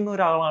സ്പ്രെഡ് ചെയ്യുന്ന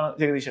ഒരാളാണ്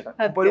ജഗദീഷേട്ടൻ.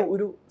 അപ്പൊ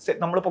ഒരു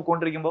നമ്മൾ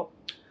പൊക്കോണ്ടിരിക്കുമ്പോ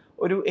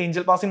ഒരു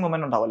ഏഞ്ചൽ പാസിംഗ്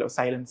മൊമെന്റ് ഉണ്ടാവല്ലോ,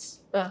 സൈലൻസ്,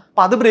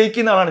 അപ്പൊ അത് ബ്രേക്ക്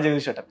ചെയ്യുന്ന ആളാണ്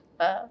ജഗദീഷേട്ടൻ.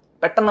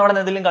 പെട്ടെന്ന് അവിടെ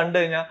എന്തെങ്കിലും കണ്ടു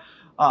കഴിഞ്ഞാൽ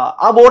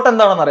ആ ബോട്ട്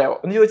എന്താണെന്ന് അറിയാമോ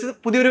എന്ന് ചോദിച്ചത്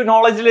പുതിയൊരു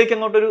നോളജിലേക്ക്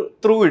അങ്ങോട്ടൊരു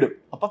ത്രൂ ഇടും.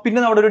 അപ്പൊ പിന്നെ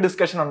അവിടെ ഒരു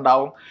ഡിസ്കഷൻ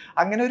ഉണ്ടാവും.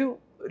 അങ്ങനെ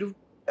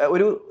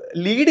ഒരു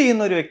ലീഡ്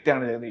ചെയ്യുന്ന ഒരു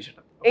വ്യക്തിയാണ്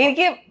ജഗദീഷേട്ടൻ.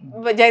 എനിക്ക്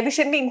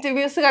ജഗദീഷന്റെ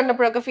ഇന്റർവ്യൂസ്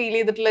കണ്ടപ്പോഴൊക്കെ ഫീൽ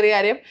ചെയ്തിട്ടുള്ള ഒരു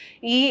കാര്യം,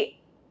 ഈ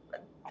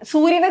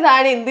സൂര്യനെ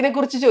താഴെ എന്തിനെ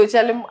കുറിച്ച്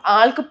ചോദിച്ചാലും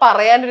ആൾക്ക്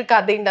പറയാനൊരു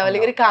കഥ ഉണ്ടാവും,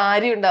 അല്ലെങ്കിൽ ഒരു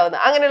കാര്യം ഉണ്ടാവുന്ന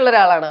അങ്ങനെയുള്ള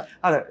ഒരാളാണ്.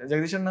 അതെ,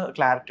 ജഗദീഷന്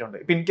ക്ലാരിറ്റി ഉണ്ട്.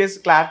 ഇപ്പൊ ഇൻ കേസ്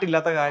ക്ലാരിറ്റി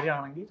ഇല്ലാത്ത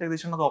കാര്യമാണെങ്കിൽ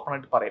ജഗദീഷന് അത് ഓപ്പൺ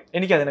ആയിട്ട് പറയും,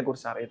 എനിക്ക് അതിനെ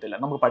കുറിച്ച് അറിയത്തില്ല,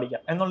 നമുക്ക്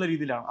പഠിക്കാം എന്നുള്ള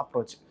രീതിയിലാണ്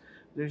അപ്രോച്ച്.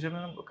 ജഗദീഷനെ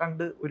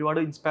കണ്ട് ഒരുപാട്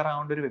ഇൻസ്പയർ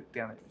ആവേണ്ട ഒരു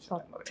വ്യക്തിയാണ്.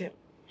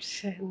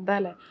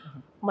 എന്തായാലും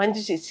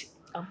മഞ്ജു ചേച്ചി,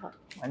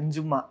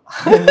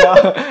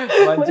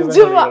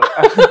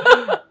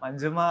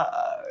 മഞ്ജുമ്മ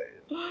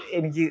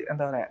എനിക്ക്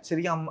എന്താ പറയാ,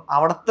 ശരിക്കും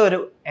അവിടത്തെ ഒരു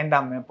എൻ്റെ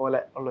അമ്മയെ പോലെ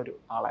ഉള്ളൊരു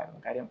ആളായിരുന്നു.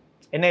 കാര്യം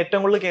എന്നെ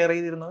ഏറ്റവും കൂടുതൽ കെയർ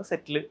ചെയ്തിരുന്നത്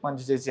സെറ്റില്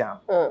മഞ്ജു ചേച്ചിയാണ്.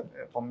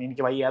 അപ്പം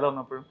എനിക്ക് വയ്യാതെ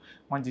വന്നപ്പോഴും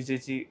മഞ്ജു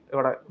ചേച്ചി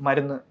ഇവിടെ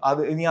മരുന്ന്,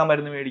 അത് ഇനി ആ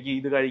മരുന്ന് മേടിക്കുക,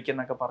 ഇത്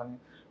കഴിക്കുന്നൊക്കെ പറഞ്ഞ്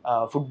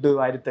ഫുഡ്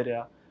വാരിത്തരിക,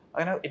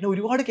 അങ്ങനെ എന്നെ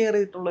ഒരുപാട് കെയർ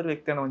ചെയ്തിട്ടുള്ള ഒരു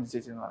വ്യക്തിയാണ് മഞ്ജു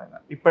ചേച്ചി എന്ന്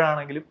പറയുന്നത്.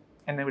 ഇപ്പോഴാണെങ്കിലും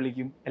എന്നെ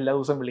വിളിക്കും, എല്ലാ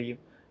ദിവസവും വിളിക്കും,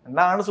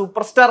 എന്താണ്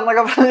സൂപ്പർ സ്റ്റാർ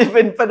എന്നൊക്കെ പറഞ്ഞ്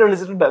പെൻപെറ്റ്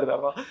വിളിച്ചിട്ടുണ്ടായിരുന്നു.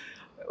 അപ്പൊ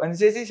മഞ്ജു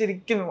ചേച്ചി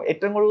ശരിക്കും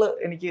ഏറ്റവും കൂടുതൽ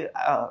എനിക്ക്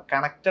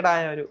കണക്റ്റഡ്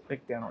ആയ ഒരു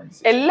വ്യക്തിയാണ് മഞ്ജു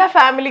ചേച്ചി. എല്ലാ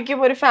ഫാമിലിക്കും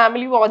ഒരു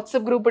ഫാമിലി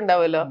വാട്സ്ആപ്പ് ഗ്രൂപ്പ്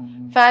ഉണ്ടാവുമല്ലോ,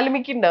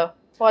 ഫാലിമിക്ക് ഉണ്ടോ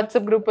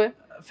വാട്സ്ആപ്പ് ഗ്രൂപ്പ്?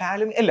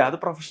 ഫാലിമി അല്ല, അത്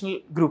പ്രൊഫഷണൽ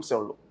ഗ്രൂപ്പ്സേ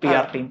ഉള്ളൂ,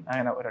 PR ടീം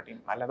അങ്ങനെ ഓരോ ടീം.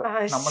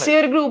 അല്ലാതെ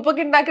ഒരു ഗ്രൂപ്പ്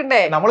ഒക്കെ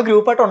ഉണ്ടാക്കണ്ടേ? നമ്മൾ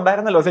ഗ്രൂപ്പായിട്ട്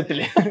ഉണ്ടായിരുന്നല്ലോ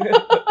സെറ്റില്.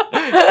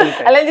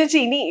 അല്ല ചേച്ചി,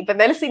 ഇനി ഇപ്പൊ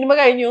എന്തായാലും സിനിമ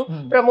കഴിഞ്ഞു,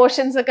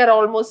 പ്രൊമോഷൻസ് ഒക്കെ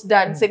ഓൾമോസ്റ്റ്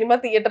ഡൺ, സിനിമ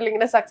തിയേറ്ററിൽ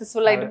ഇങ്ങനെ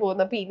സക്സസ്ഫുൾ ആയിട്ട്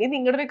പോകുന്നു. അപ്പൊ ഇനി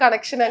നിങ്ങളുടെ ഒരു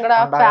കണക്ഷൻ ഞങ്ങളുടെ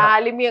ആ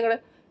ഫാലിമി അങ്ങോട്ട്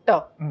കേട്ടോ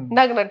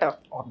ഉണ്ടാക്കണം കേട്ടോ,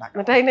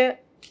 എന്നിട്ട് അതിന്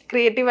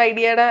ക്രിയേറ്റീവ്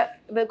ഐഡിയയുടെ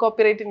ഇത്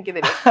കോപ്പിറൈറ്റ് എനിക്ക്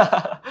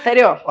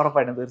തരുമോ?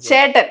 ഉറപ്പായിട്ടും.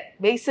 ചേട്ടൻ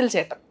ബേസിൽ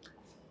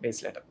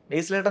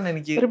ചേട്ടൻ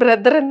എനിക്ക് ഒരു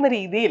ബ്രദർ എന്ന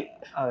രീതിയിൽ.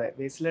 അതെ,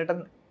 ബേസിലേട്ടൻ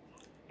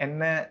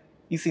എന്നെ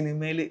ഈ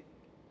സിനിമയിൽ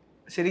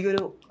ശരിക്കും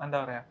ഒരു എന്താ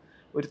പറയാ,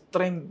 ഒരു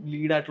ഇത്രയും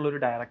ലീഡായിട്ടുള്ള ഒരു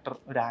ഡയറക്ടർ,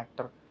 ഒരു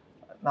ആക്ടർ,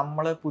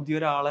 നമ്മള്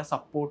പുതിയൊരാളെ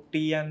സപ്പോർട്ട്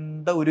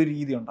ചെയ്യേണ്ട ഒരു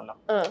രീതി ഉണ്ടല്ലോ,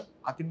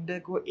 അതിൻ്റെ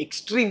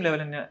എക്സ്ട്രീം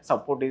ലെവൽ എന്നെ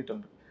സപ്പോർട്ട്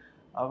ചെയ്തിട്ടുണ്ട്.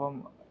 അപ്പം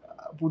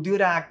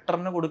പുതിയൊരു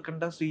ആക്ടറിന്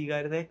കൊടുക്കേണ്ട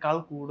സ്വീകാര്യതയേക്കാൾ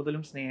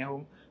കൂടുതലും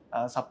സ്നേഹവും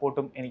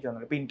സപ്പോർട്ടും എനിക്ക്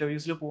തന്നത്. ഇപ്പൊ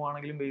ഇന്റർവ്യൂസിൽ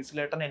പോവാണെങ്കിലും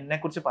ബേസിലേട്ടൻ എന്നെ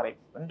കുറിച്ച് പറയും,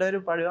 എൻ്റെ ഒരു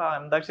പഴയ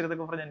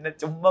അന്താക്ഷരത്തൊക്കെ പറഞ്ഞ് എന്നെ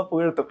ചുമ്മാ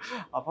പുകഴ്ത്തും.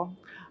 അപ്പം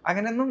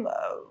അങ്ങനെയൊന്നും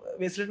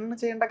ബേസിലേട്ടന്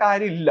ചെയ്യേണ്ട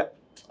കാര്യമില്ല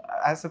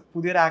ആസ് എ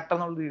പുതിയൊരു ആക്ടർ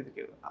എന്നുള്ള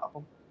രീതിക്ക്.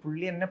 അപ്പം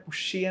പുള്ളി എന്നെ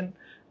പുഷ് ചെയ്യാൻ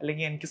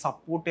അല്ലെങ്കിൽ എനിക്ക്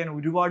സപ്പോർട്ട് ചെയ്യാൻ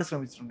ഒരുപാട്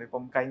ശ്രമിച്ചിട്ടുണ്ട്.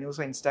 ഇപ്പം കഴിഞ്ഞ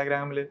ദിവസം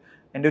ഇൻസ്റ്റാഗ്രാമിൽ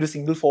എൻ്റെ ഒരു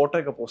സിംഗിൾ ഫോട്ടോ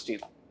ഒക്കെ പോസ്റ്റ്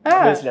ചെയ്തു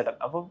ബേസിലേട്ടൻ.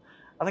 അപ്പം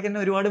അതൊക്കെ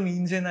എന്നെ ഒരുപാട്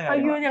മീൻ ചെയ്യുന്ന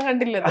കാര്യം.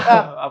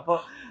 അപ്പൊ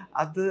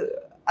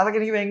അതൊക്കെ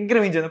എനിക്ക് ഭയങ്കര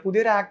മീൻ ചെയ്യുന്നത്.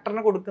 പുതിയൊരു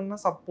ആക്ടറിനെ കൊടുക്കുന്ന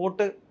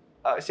സപ്പോർട്ട്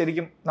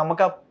ശരിക്കും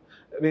നമുക്ക് ആ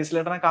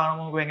ബേസിലേട്ടനെ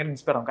കാണുമ്പോൾ നമുക്ക് ഭയങ്കര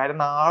ഇൻസ്പയർ ആവും. കാര്യം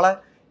നാളെ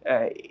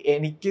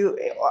എനിക്ക്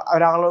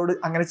ഒരാളോട്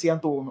അങ്ങനെ ചെയ്യാൻ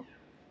തോന്നും.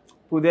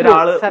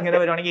 പുതിയൊരാള് ഇങ്ങനെ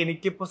വരുവാണെങ്കിൽ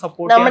എനിക്കിപ്പോ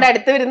സപ്പോർട്ട്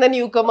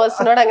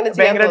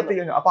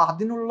അപ്പൊ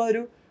അതിനുള്ള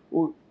ഒരു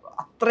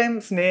അത്രയും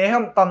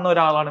സ്നേഹം തന്ന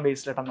ഒരാളാണ്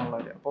ബേസിലേട്ടൻ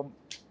എന്നുള്ളത്. അപ്പം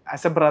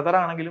ആസ് എ ബ്രദർ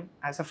ആണെങ്കിലും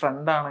ആസ് എ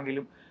ഫ്രണ്ട്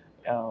ആണെങ്കിലും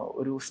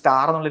ഒരു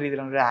സ്റ്റാർ എന്നുള്ള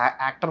രീതിയിലാണ്, ഒരു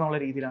ആക്ടർ എന്നുള്ള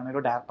രീതിയിലാണെങ്കിലും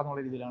ഒരു ഡയറക്ടർ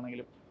എന്നുള്ള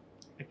രീതിയിലാണെങ്കിലും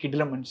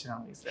കിടിലം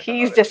മനുഷ്യനാണ്.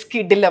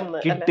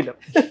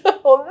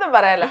 ഒന്നും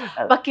പറയാല്ല.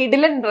 അപ്പൊ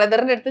കിടിലൻ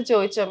ബ്രദറിന്റെ അടുത്ത്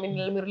ചോദിച്ചോ,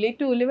 മുരളി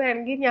 2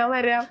 വേണമെങ്കിൽ ഞാൻ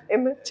വരാം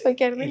എന്ന്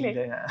ചോദിക്കായിരുന്നില്ലേ?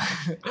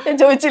 ഞാൻ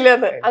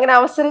ചോദിച്ചില്ലെന്ന്. അങ്ങനെ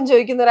അവസരം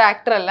ചോദിക്കുന്ന ഒരു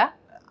ആക്ടർ അല്ല.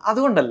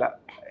 അതുകൊണ്ടല്ല,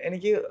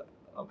 എനിക്ക്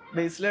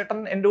ബേസിലേട്ടൻ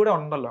എൻ്റെ കൂടെ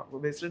ഉണ്ടല്ലോ.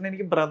 ബേസിലേട്ടൻ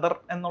എനിക്ക് ബ്രദർ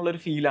എന്നുള്ളൊരു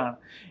ഫീലാണ്.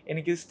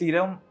 എനിക്ക്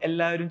സ്ഥിരം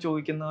എല്ലാവരും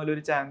ചോദിക്കുന്ന പോലെ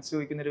ഒരു ചാൻസ്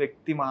ചോദിക്കുന്ന ഒരു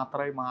വ്യക്തി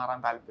മാത്രമായി മാറാൻ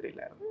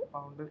താല്പര്യമില്ലായിരുന്നു.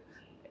 അതുകൊണ്ട്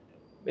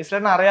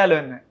ബേസിലേട്ടൻ അറിയാലോ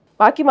എന്നെ.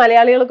 ബാക്കി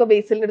മലയാളികളൊക്കെ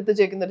ബേസിലിന്റെ അടുത്ത്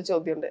ചോദിക്കുന്ന ഒരു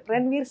ചോദ്യമുണ്ട്,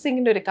 രൺവീർ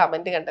സിംഗിന്റെ ഒരു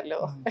കമന്റ് കണ്ടല്ലോ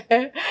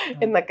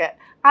എന്നൊക്കെ.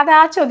 അത് ആ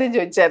ചോദ്യം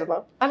ചോദിച്ചായിരുന്നോ?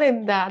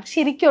 അതെന്താ,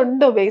 ശരിക്കും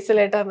ഉണ്ടോ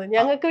ബേസിലേട്ടാന്ന്?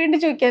 ഞങ്ങൾക്ക് വേണ്ടി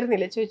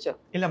ചോദിക്കായിരുന്നില്ലേ? ചോദിച്ചോ?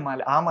 ഇല്ല,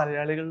 ആ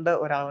മലയാളികളുടെ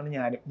ഒരാളാണ്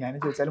ഞാനും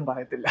ചോദിച്ചാലും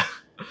പറയത്തില്ല.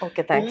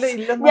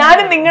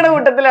 ഞാനും നിങ്ങളുടെ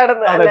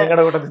കൂട്ടത്തിലാണെന്ന്.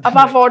 അപ്പൊ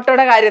ആ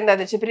ഫോട്ടോയുടെ കാര്യം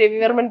എന്താന്ന് വെച്ചാൽ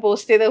രവിവർമ്മൻ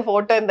പോസ്റ്റ് ചെയ്ത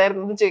ഫോട്ടോ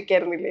എന്തായിരുന്നു എന്ന്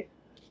ചോദിക്കായിരുന്നില്ലേ?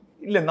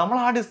 ഇല്ല, നമ്മൾ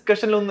ആ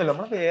ഡിസ്കഷനിലൊന്നുമില്ല.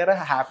 നമ്മൾ വേറെ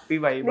ഹാപ്പി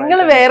വൈബ്. നിങ്ങൾ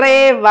വേറെ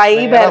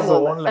വൈബ്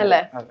ആയിരുന്നു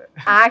അല്ലേ?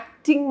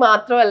 ആക്ടിങ്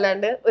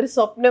മാത്രമല്ലാണ്ട് ഒരു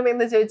സ്വപ്നം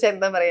എന്ന് ചോദിച്ചാൽ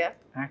എന്താ പറയാ?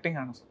 ആക്ടിങ്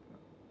ആണ് സ്വപ്നം.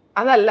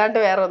 അതല്ലാണ്ട്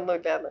വേറെ ഒന്നും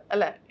ഇല്ലാന്ന്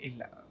അല്ലെ?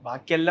 ഇല്ല,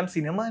 ബാക്കിയെല്ലാം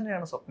സിനിമ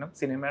തന്നെയാണ് സ്വപ്നം.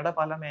 സിനിമയുടെ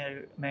പല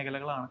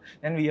മേഖലകളാണ്.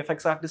 ഞാൻ VFX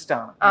ആർട്ടിസ്റ്റ്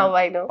ആണ്,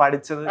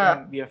 പഠിച്ചത്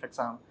VFX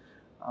ആണ്.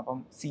 അപ്പം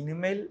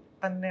സിനിമയിൽ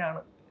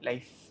തന്നെയാണ്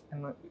ലൈഫ്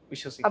എന്ന്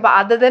വിശ്വസിക്കുന്നു. അപ്പൊ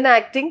അതർ ദാൻ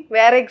ആക്ടിങ്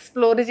വേറെ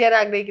എക്സ്പ്ലോർ ചെയ്യാൻ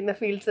ആഗ്രഹിക്കുന്ന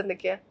ഫീൽഡ്സ്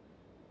എന്തൊക്കെയാ?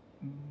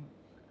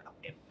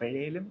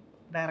 എപ്പോഴേലും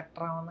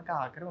ഡയറക്ടർ ആവാന്നൊക്കെ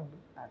ആഗ്രഹമുണ്ട്.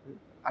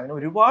 അതിന്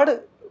ഒരുപാട്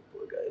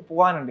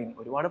പോകാനുണ്ട്, ഇനി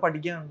ഒരുപാട്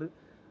പഠിക്കാനുണ്ട്.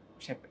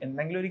 പക്ഷെ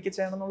എന്തെങ്കിലും ഒരിക്കൽ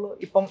ചെയ്യണമെന്നുള്ളൂ.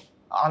 ഇപ്പം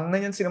അന്ന്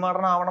ഞാൻ സിനിമ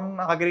നടൻ ആവണം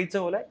എന്ന് ആഗ്രഹിച്ച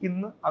പോലെ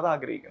ഇന്ന് അത്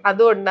ആഗ്രഹിക്കുന്നു.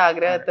 അതുകൊണ്ട്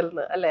ആഗ്രഹത്തിൽ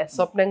നിന്ന് അല്ലെ,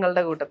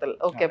 സ്വപ്നങ്ങളുടെ കൂട്ടത്തിൽ.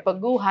 ഓക്കെ, അപ്പൊ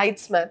go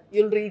heights man,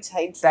 you'll reach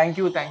heights. Thank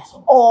you so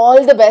much. All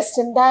the best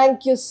and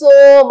thank you so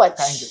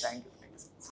much. Thank you